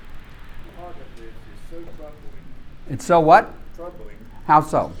part of this is so troubling. It's so what? Troubling. How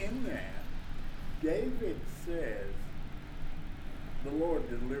so? In that, David says, "The Lord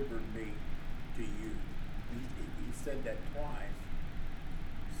delivered me to you." He said that twice.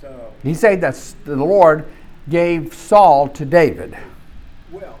 So, He said that the Lord gave Saul to David.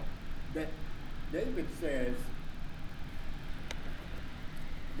 well, that David says,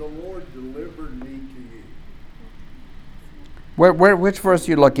 "The Lord delivered me to you." Which verse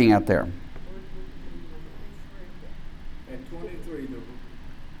are you looking at there? At 23,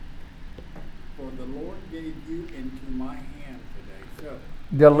 for the Lord gave you into my hand today.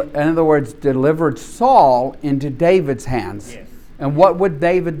 So, In other words, delivered Saul into David's hands. yes. And what would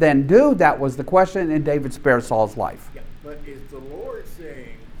David then do? That was the question, and David spared Saul's life. Yeah, but is the Lord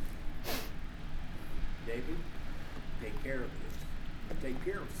saying, David, take care of this. Take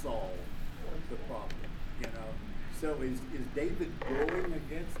care of Saul, the problem, you know? So is David going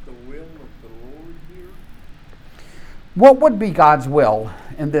against the will of the Lord here? What would be God's will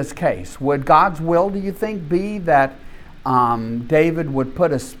in this case? Would God's will, do you think, be that David would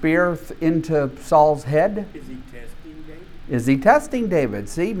put a spear into Saul's head? Is he testing David? Is he testing David?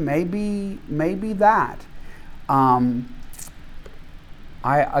 See, maybe that.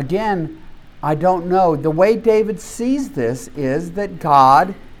 I don't know. The way David sees this is that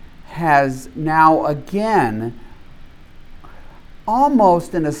God has now again,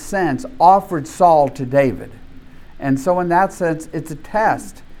 almost in a sense, offered Saul to David. And so in that sense, it's a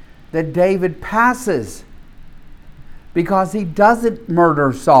test that David passes, because he doesn't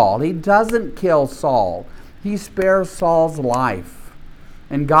murder Saul. He doesn't kill Saul. He spares Saul's life.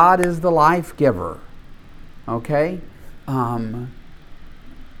 And God is the life giver. Okay?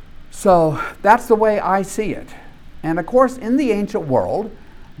 So that's the way I see it. And of course, in the ancient world,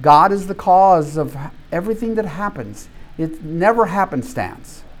 God is the cause of everything that happens. It's never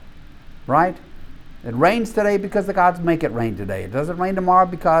happenstance. Right? It rains today because the gods make it rain today. It doesn't rain tomorrow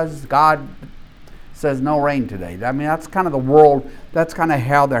because God says no rain today. I mean, that's kind of the world, that's kind of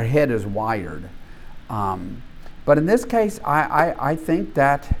how their head is wired. But in this case, I think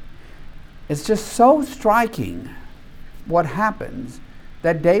that it's just so striking what happens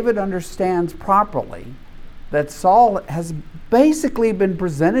that David understands properly that Saul has basically been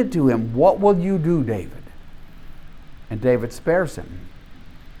presented to him. What will you do, David? And David spares him.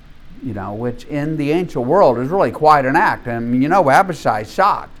 You know, which in the ancient world is really quite an act. And you know, Abishai's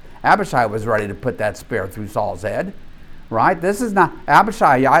shocked. Abishai was ready to put that spear through Saul's head. Right? This is not,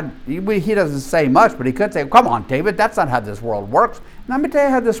 Abishai, he doesn't say much, but he could say, come on, David, that's not how this world works. Let me tell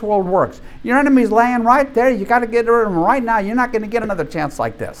you how this world works. Your enemy's laying right there. You got to get rid of him right now. You're not going to get another chance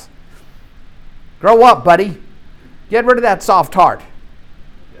like this. Grow up, buddy. Get rid of that soft heart.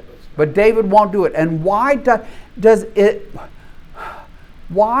 But David won't do it. And why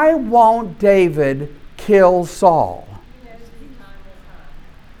why won't David kill Saul? He knows his time will come.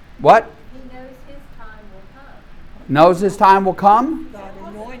 What? He knows his time will come. Knows his time will come? God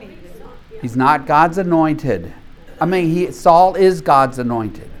anointed him. He's not God's anointed. I mean, Saul is God's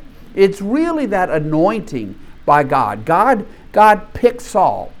anointed. It's really that anointing by God. God picked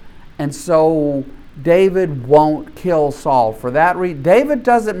Saul. And so David won't kill Saul for that reason. David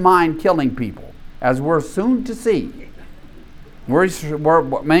doesn't mind killing people, as we're soon to see. We're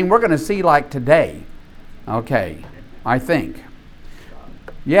going to see like today. Okay, I think.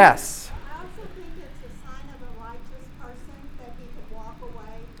 Yes. I also think it's a sign of a righteous person that he could walk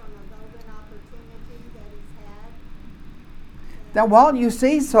away from a golden opportunity that he's had. Now, well, you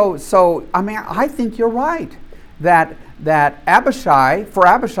see, so I mean, I think you're right. That for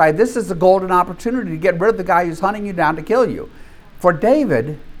Abishai, this is a golden opportunity to get rid of the guy who's hunting you down to kill you. For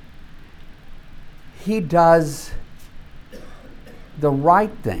David, he does the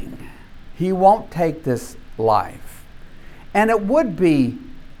right thing. He won't take this life. And it would be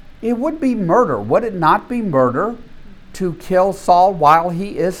murder. Would it not be murder to kill Saul while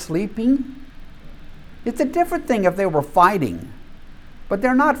he is sleeping? It's a different thing if they were fighting. But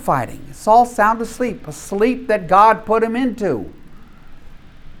they're not fighting. Saul's sound asleep, a sleep that God put him into.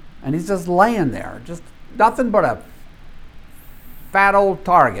 And he's just laying there, just nothing but a fat old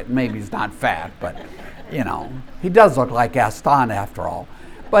target. Maybe he's not fat, but, he does look like Gaston after all.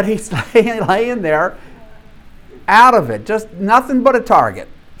 But he's laying there out of it, just nothing but a target.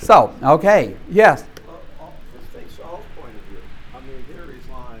 So, okay, yes. Let's take Saul's point of view. I mean, here he's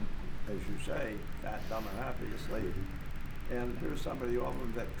lying, as you say, fat, dumb, and happy, asleep. And here's somebody over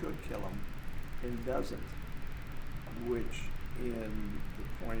him that could kill him and doesn't. Which, in the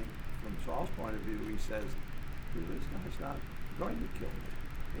point, from Saul's point of view, he says, this guy's not going to kill me.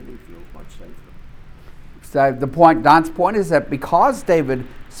 And he feels much safer. So Don's point is that because David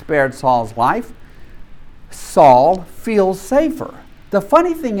spared Saul's life, Saul feels safer. The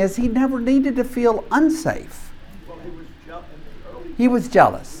funny thing is, he never needed to feel unsafe. Well, he was jealous. He was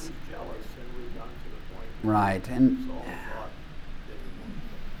jealous. He was jealous, and we've gotten to the point Right, and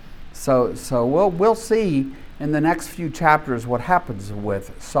Saul thought so we'll see in the next few chapters what happens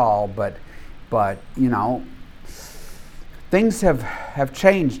with Saul, but things have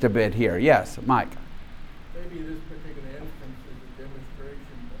changed a bit here. Yes, Mike. Maybe this particular instance is a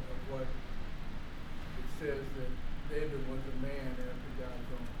demonstration of what it says that David was a man after God's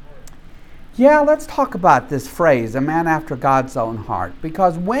own heart. Yeah, let's talk about this phrase, a man after God's own heart,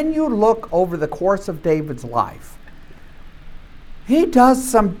 because when you look over the course of David's life, he does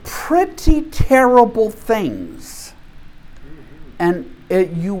some pretty terrible things. And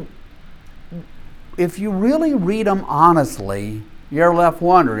if you really read them honestly, you're left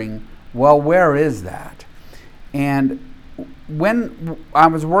wondering, well, where is that? And when I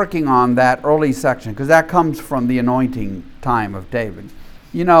was working on that early section, because that comes from the anointing time of David,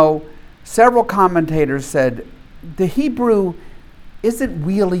 several commentators said the Hebrew isn't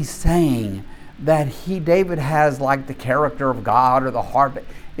really saying that David has like the character of God or the heart.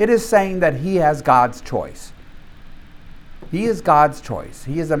 It is saying that he has God's choice. He is God's choice.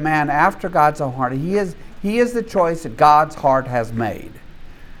 He is a man after God's own heart. He is the choice that God's heart has made.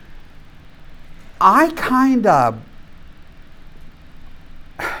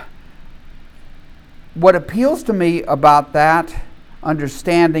 What appeals to me about that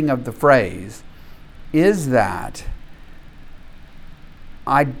understanding of the phrase is that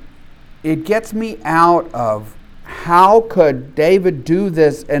it gets me out of how could David do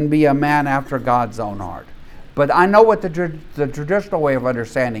this and be a man after God's own heart. But I know what the traditional way of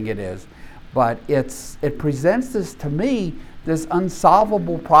understanding it is, but it presents this to me, this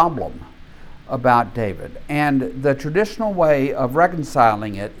unsolvable problem about David. And the traditional way of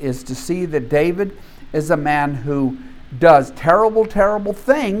reconciling it is to see that David is a man who does terrible, terrible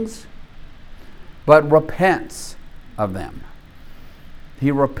things, but repents of them.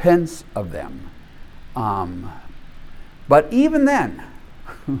 He repents of them. But even then,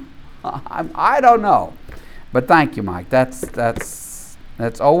 I don't know. But thank you, Mike. That's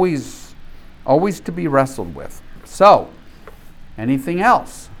always to be wrestled with. So, anything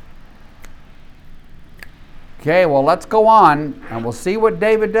else? Okay, well, let's go on, and we'll see what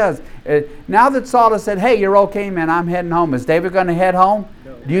David does. Now that Saul has said, hey, you're okay, man, I'm heading home. Is David going to head home?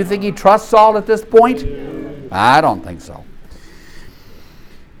 No. Do you think he trusts Saul at this point? No. I don't think so.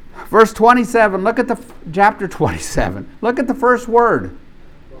 Verse 27, look at chapter 27. Look at the first word.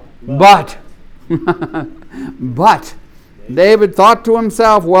 But. But David thought to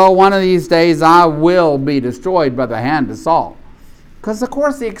himself, well, one of these days I will be destroyed by the hand of Saul. Because, of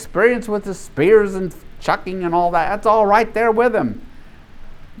course, the experience with the spears and chucking and all that's all right there with him.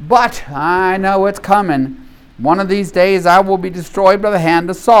 But I know it's coming. One of these days I will be destroyed by the hand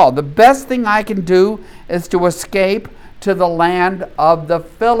of Saul. The best thing I can do is to escape to the land of the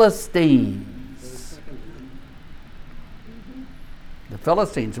Philistines. The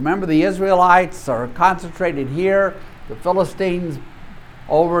Philistines. Remember, the Israelites are concentrated here. The Philistines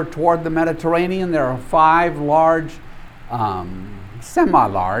over toward the Mediterranean. There are 5 large,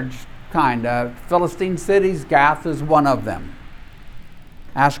 semi-large kind of Philistine cities. Gath is one of them.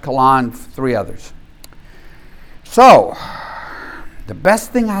 Ashkelon, 3 others. So, the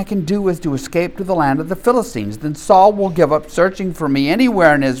best thing I can do is to escape to the land of the Philistines. Then Saul will give up searching for me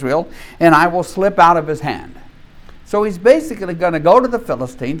anywhere in Israel, and I will slip out of his hand. So he's basically going to go to the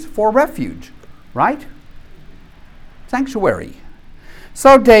Philistines for refuge, right? Sanctuary.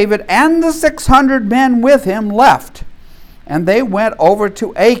 So David and the 600 men with him left, and they went over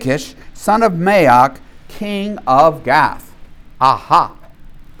to Achish, son of Maoch, king of Gath. Aha!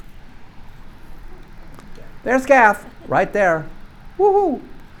 There's Gath, right there. Woohoo!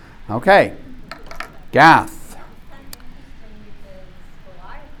 Okay. Gath.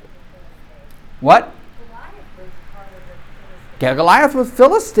 What? Goliath was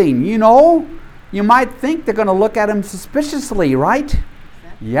Philistine. You might think they're going to look at him suspiciously, right?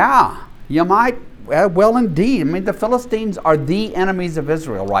 Yeah. You might, well, indeed. I mean, the Philistines are the enemies of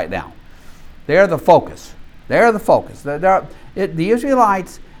Israel right now. They're the focus. They're the focus. The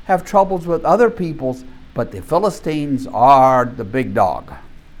Israelites have troubles with other peoples, but the Philistines are the big dog.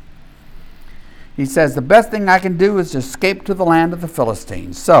 He says, the best thing I can do is to escape to the land of the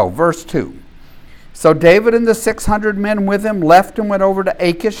Philistines. So, verse 2. So David and the 600 men with him left and went over to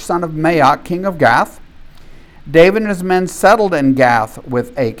Achish, son of Maoch, king of Gath. David and his men settled in Gath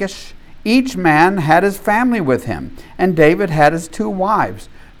with Achish. Each man had his family with him, and David had his 2 wives.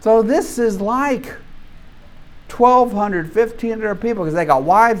 So this is like 1,200, 1,500 people, because they got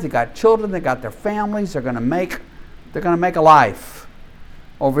wives, they got children, they got their families. They're going to make a life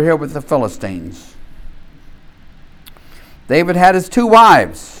over here with the Philistines. David had his 2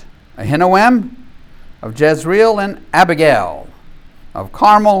 wives, Ahinoam of Jezreel and Abigail of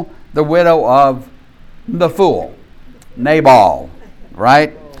Carmel, the widow of the fool, Nabal,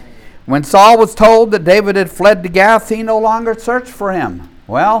 right? When Saul was told that David had fled to Gath, he no longer searched for him.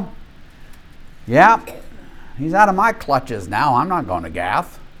 Well, yeah, he's out of my clutches now. I'm not going to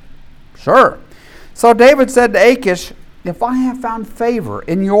Gath. Sure. So David said to Achish, if I have found favor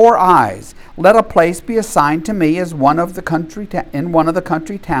in your eyes, let a place be assigned to me as in one of the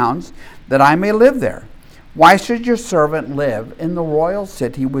country towns, that I may live there. Why should your servant live in the royal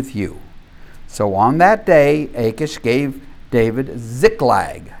city with you? So on that day, Achish gave David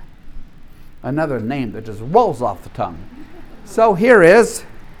Ziklag, another name that just rolls off the tongue. So here is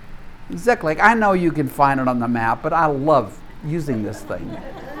Ziklag. I know you can find it on the map, but I love using this thing.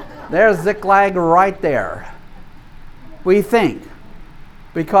 There's Ziklag right there. We think,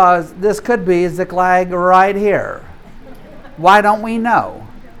 because this could be Ziklag right here. Why don't we know?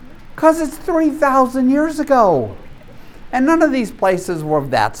 Because it's 3,000 years ago. And none of these places were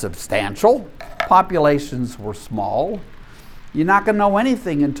that substantial. Populations were small. You're not going to know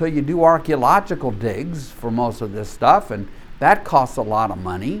anything until you do archaeological digs for most of this stuff, and that costs a lot of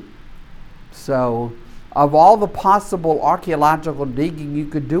money. So, of all the possible archaeological digging you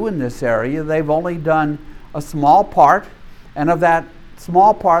could do in this area, they've only done a small part, and of that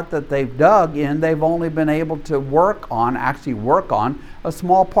small part that they've dug in, they've only been able to work on a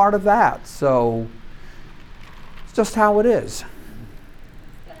small part of that. So, it's just how it is.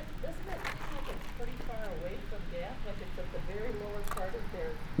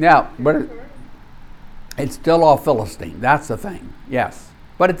 Yeah, but it's still all Philistine. That's the thing. Yes,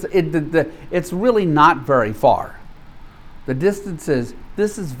 but it's really not very far. The distance is,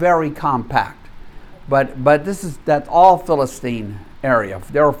 this is very compact, but that's all Philistine area.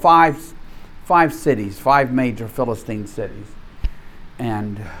 There are five cities, 5 major Philistine cities,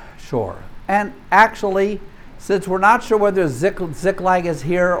 and sure. And actually, since we're not sure whether Ziklag is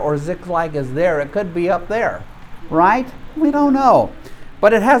here or Ziklag is there, it could be up there, right? We don't know.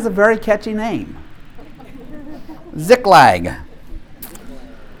 But it has a very catchy name. Ziklag.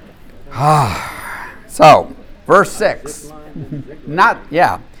 So, verse 6.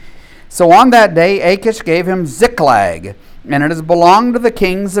 So on that day, Achish gave him Ziklag, and it has belonged to the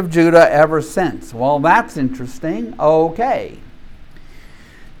kings of Judah ever since. Well, that's interesting. Okay.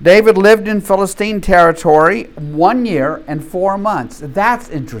 David lived in Philistine territory 1 year and 4 months. That's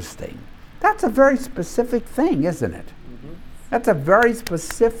interesting. That's a very specific thing, isn't it? That's a very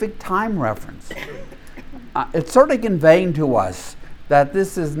specific time reference. It's certainly conveying to us that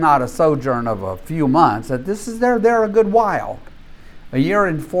this is not a sojourn of a few months, that this is there a good while. 1 year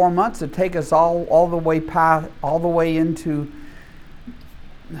and 4 months to take us all the way into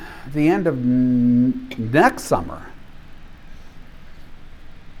the end of next summer.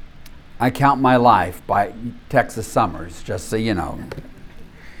 I count my life by Texas summers, just so you know.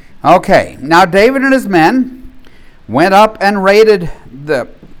 Okay, now David and his men went up and raided the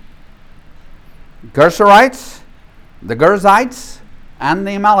Gershurites, the Girzites, and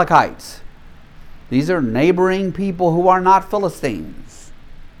the Amalekites. These are neighboring people who are not Philistines.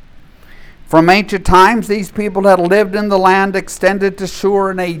 From ancient times, these people had lived in the land extended to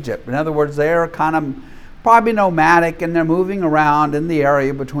Shur and Egypt. In other words, they're kind of probably nomadic, and they're moving around in the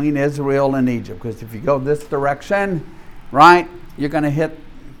area between Israel and Egypt. Because if you go this direction, right, you're going to hit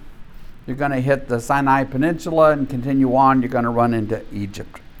the Sinai Peninsula and continue on. You're going to run into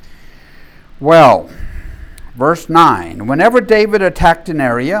Egypt. Well, verse 9. Whenever David attacked an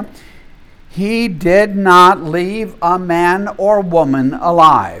area, he did not leave a man or woman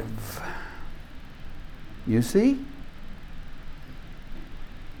alive. You see?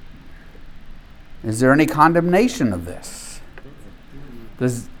 Is there any condemnation of this?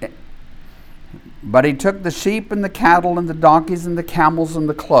 But he took the sheep and the cattle and the donkeys and the camels and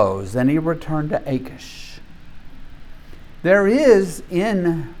the clothes, and he returned to Achish. There is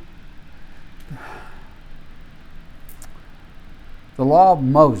in the law of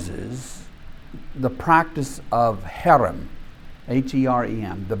Moses, the practice of herem,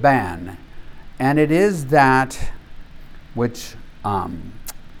 H-E-R-E-M, the ban. And it is that which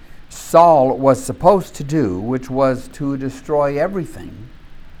Saul was supposed to do, which was to destroy everything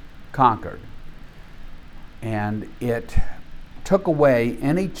conquered. And it took away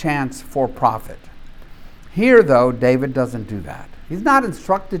any chance for profit. Here, though, David doesn't do that. He's not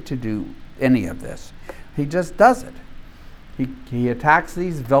instructed to do any of this. He just does it. He attacks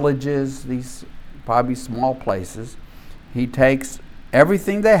these villages, these probably small places. He takes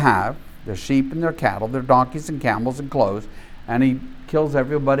everything they have, their sheep and their cattle, their donkeys and camels and clothes, and he kills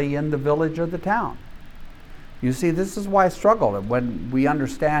everybody in the village or the town. You see, this is why I struggle. When we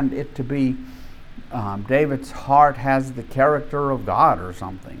understand it to be David's heart has the character of God or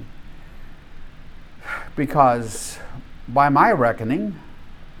something. Because by my reckoning,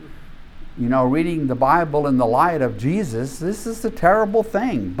 reading the Bible in the light of Jesus, this is a terrible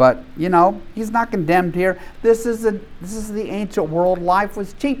thing. But, he's not condemned here. This is the ancient world. Life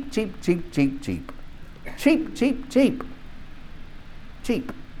was cheap, cheap, cheap, cheap, cheap. Cheap, cheap, cheap.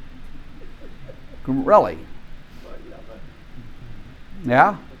 Cheap. Really.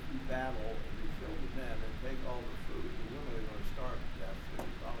 Yeah?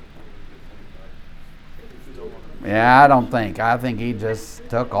 Yeah, I don't think. I think he just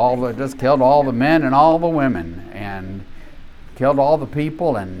killed all the men and all the women and killed all the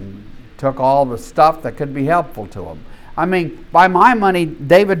people and took all the stuff that could be helpful to him. I mean, by my money,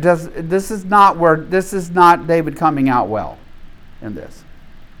 this is not David coming out well in this.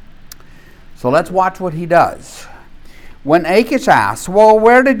 So let's watch what he does. When Achish asks, well,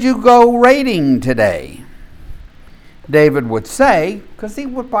 where did you go raiding today? David would say, because he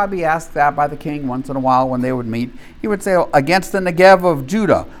would probably ask that by the king once in a while when they would meet, he would say, against the Negev of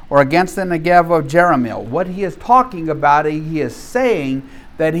Judah or against the Negev of Jerahmeel. What he is talking about, he is saying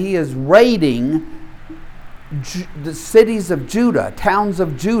that he is raiding the cities of Judah, towns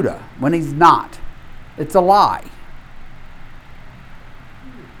of Judah, when he's not. It's a lie.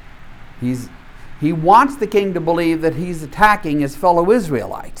 He wants the king to believe that he's attacking his fellow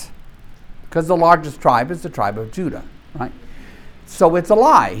Israelites, because the largest tribe is the tribe of Judah, right? So it's a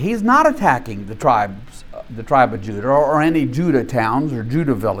lie. He's not attacking the tribe of Judah or any Judah towns or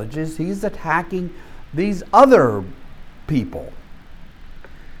Judah villages. He's attacking these other people.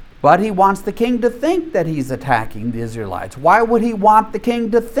 But he wants the king to think that he's attacking the Israelites. Why would he want the king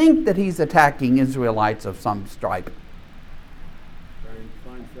to think that he's attacking Israelites of some stripe?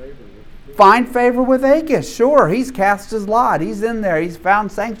 Find favor with Achish. Sure, he's cast his lot. He's in there. He's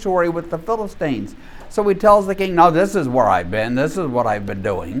found sanctuary with the Philistines. So he tells the king, no, this is where I've been. This is what I've been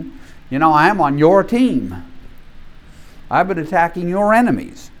doing. I am on your team. I've been attacking your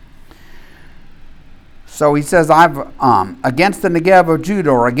enemies. So he says, I've against the Negev of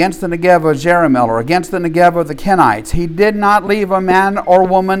Judah or against the Negev of Jerahmeel or against the Negev of the Kenites. He did not leave a man or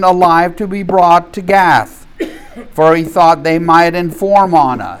woman alive to be brought to Gath, for he thought they might inform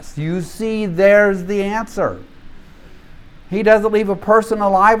on us. You see, there's the answer. He doesn't leave a person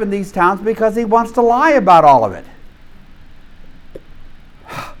alive in these towns because he wants to lie about all of it.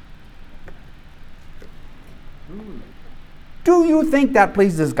 Do you think that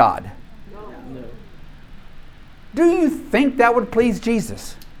pleases God? No. Do you think that would please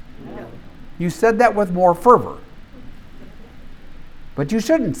Jesus? No. You said that with more fervor. But you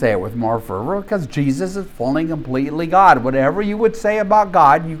shouldn't say it with more fervor, because Jesus is fully and completely God. Whatever you would say about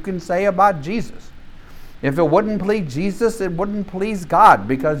God, you can say about Jesus. If it wouldn't please Jesus, it wouldn't please God,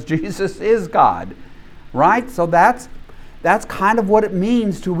 because Jesus is God. Right? So that's kind of what it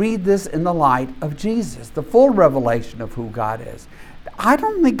means to read this in the light of Jesus, the full revelation of who God is. I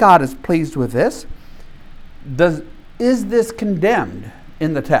don't think God is pleased with this. Is this condemned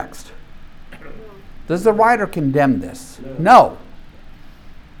in the text? Does the writer condemn this? No.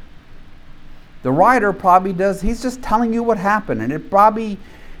 The writer probably does. He's just telling you what happened. And it probably,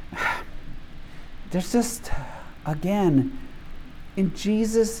 there's just, again, in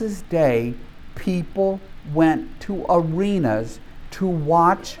Jesus' day, people went to arenas to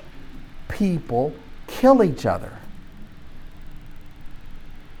watch people kill each other.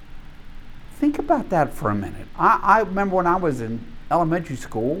 Think about that for a minute. I remember when I was in elementary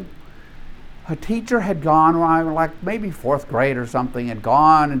school, a teacher had gone, like maybe 4th grade or something, had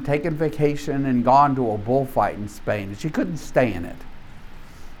gone and taken vacation and gone to a bullfight in Spain. And she couldn't stay in it.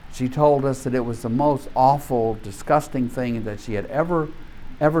 She told us that it was the most awful, disgusting thing that she had ever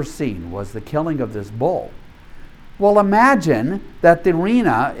seen, was the killing of this bull. Well, imagine that the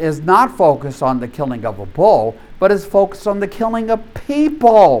arena is not focused on the killing of a bull, but is focused on the killing of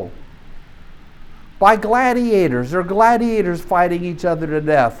people. by gladiators, or gladiators fighting each other to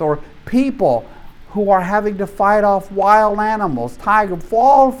death, or people who are having to fight off wild animals, tigers,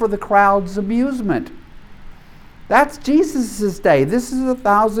 all for the crowd's amusement. That's Jesus' day. This is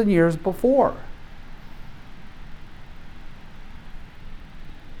 1,000 years before.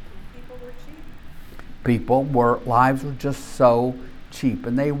 Lives were just so cheap,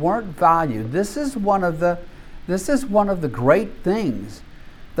 and they weren't valued. This is one of the great things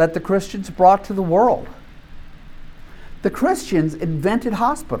that the Christians brought to the world. The Christians invented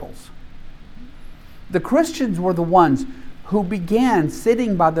hospitals. The Christians were the ones who began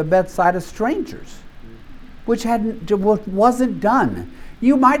sitting by the bedside of strangers, which wasn't done.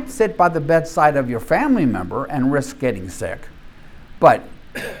 You might sit by the bedside of your family member and risk getting sick, but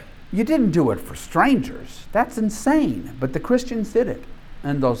you didn't do it for strangers. That's insane. But the Christians did it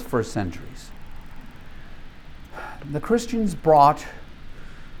in those first centuries. The Christians brought,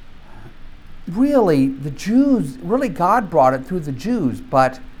 really, the Jews, really God brought it through the Jews,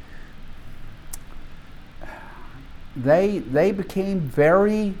 but they became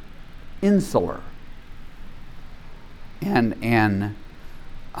very insular. And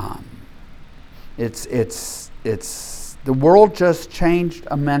the world just changed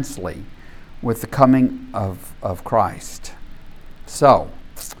immensely with the coming of Christ. So,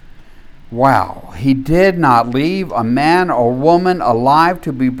 wow, he did not leave a man or woman alive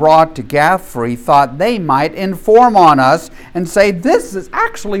to be brought to Gath, for he thought they might inform on us and say, this is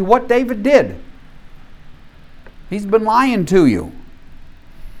actually what David did. He's been lying to you.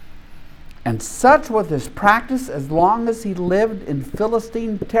 And such was his practice as long as he lived in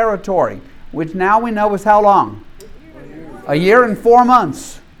Philistine territory, which now we know is how long? A year and 4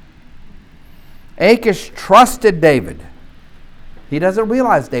 months. Achish trusted David. He doesn't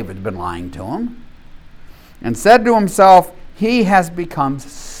realize David's been lying to him. And said to himself, he has become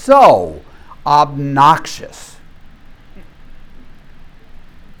so obnoxious.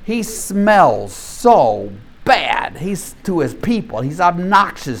 He smells so bad. He's to his people. He's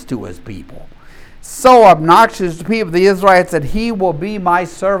obnoxious to his people. So obnoxious to people, the Israelites, that he will be my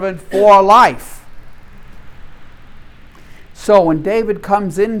servant for life. So when David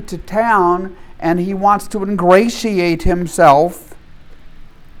comes into town and he wants to ingratiate himself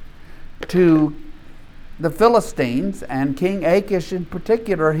to the Philistines, and King Achish in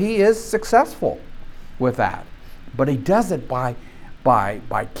particular, he is successful with that. But he does it by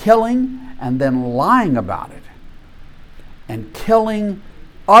killing and then lying about it. And killing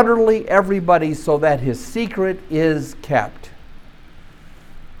utterly everybody so that his secret is kept.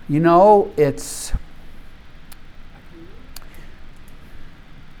 You know,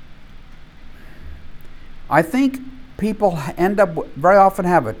 I think people very often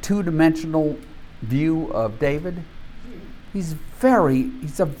have a two-dimensional view of David. He's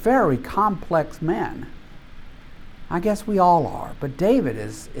a very complex man. I guess we all are, but David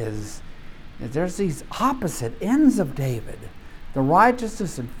is there's these opposite ends of David. The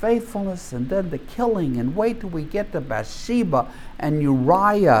righteousness and faithfulness, and then the killing, and wait till we get to Bathsheba and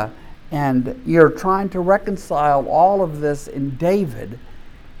Uriah, and you're trying to reconcile all of this in David.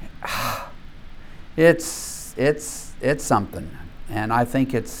 It's something. And I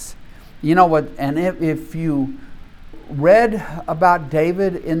think it's, you know what, and if you read about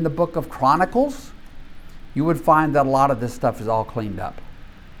David in the book of Chronicles, you would find that a lot of this stuff is all cleaned up.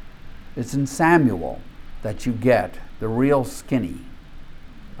 It's in Samuel that you get the real skinny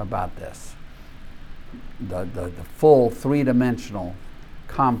about this. The full three-dimensional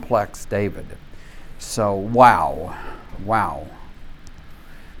complex David. So, wow.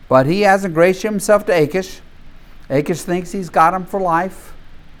 But he has ingratiated himself to Achish. Achish thinks he's got him for life.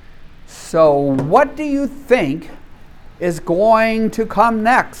 So what do you think is going to come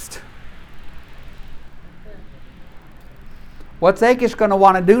next? What's Achish going to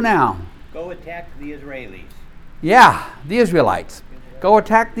want to do now? Go attack the Israelis. Yeah, the Israelites. Go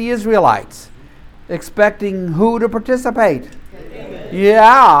attack the Israelites. Expecting who to participate? David.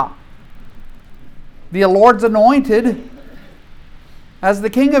 Yeah. The Lord's anointed as the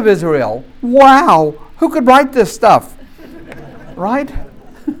king of Israel. Wow. Who could write this stuff? Right?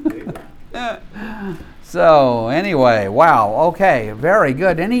 So, anyway, wow. Okay, very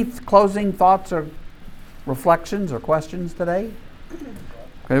good. Any closing thoughts or reflections or questions today?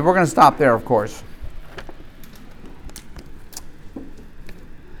 Okay, we're going to stop there, of course.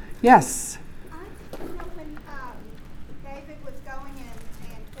 Yes? When David was going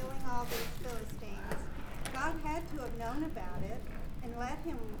and killing all these Philistines, God had to have known about it and let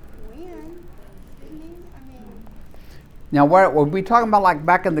him win, didn't he? I mean... Now, were we talking about like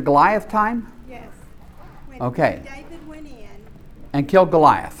back in the Goliath time? Yes. Okay. When David went in... And killed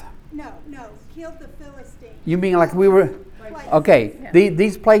Goliath? No. killed the Philistines. You mean like we were? Okay,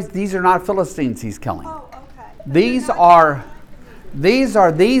 these are not Philistines he's killing. Oh, okay. But These they're not-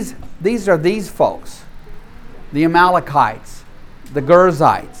 are these folks, the Amalekites, the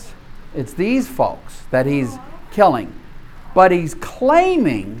Gerzites. It's these folks that he's killing, but he's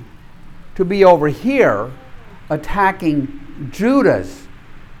claiming to be over here attacking Judah's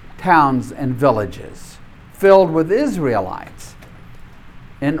towns and villages filled with Israelites.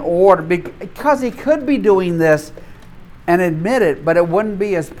 In order, because he could be doing this and admit it, but it wouldn't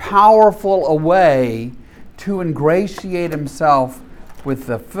be as powerful a way to ingratiate himself with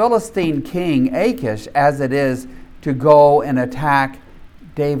the Philistine king Achish as it is to go and attack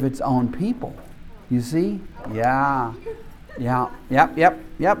David's own people. You see? Yeah.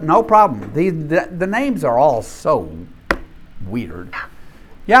 Yep, no problem. The names are all so weird.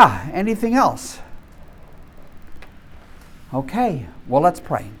 Yeah, anything else? Okay, well, let's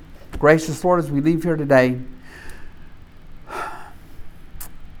pray. Gracious Lord, as we leave here today,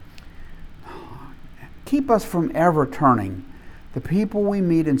 keep us from ever turning the people we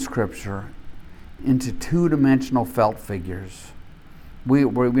meet in Scripture into two-dimensional felt figures.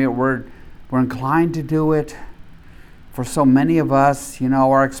 We're inclined to do it. For so many of us,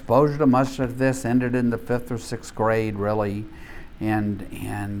 our exposure to much of this ended in the 5th or 6th grade, really,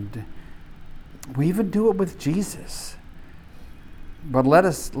 and we even do it with Jesus. But let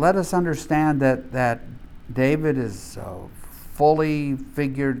us understand that David is a fully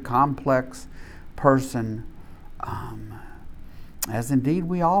figured, complex person, as indeed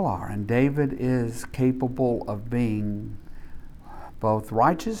we all are. And David is capable of being both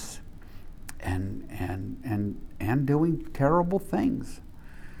righteous and doing terrible things.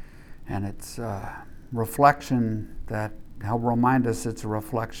 And it's a reflection that help remind us it's a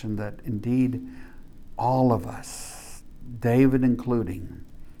reflection that indeed all of us, David including,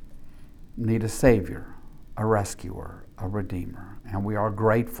 need a Savior, a rescuer, a Redeemer. And we are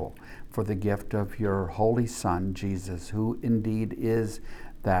grateful for the gift of your Holy Son, Jesus, who indeed is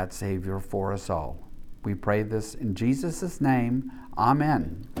that Savior for us all. We pray this in Jesus' name.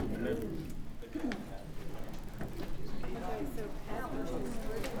 Amen.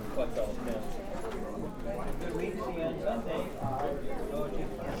 Good week, see you on Sunday. Go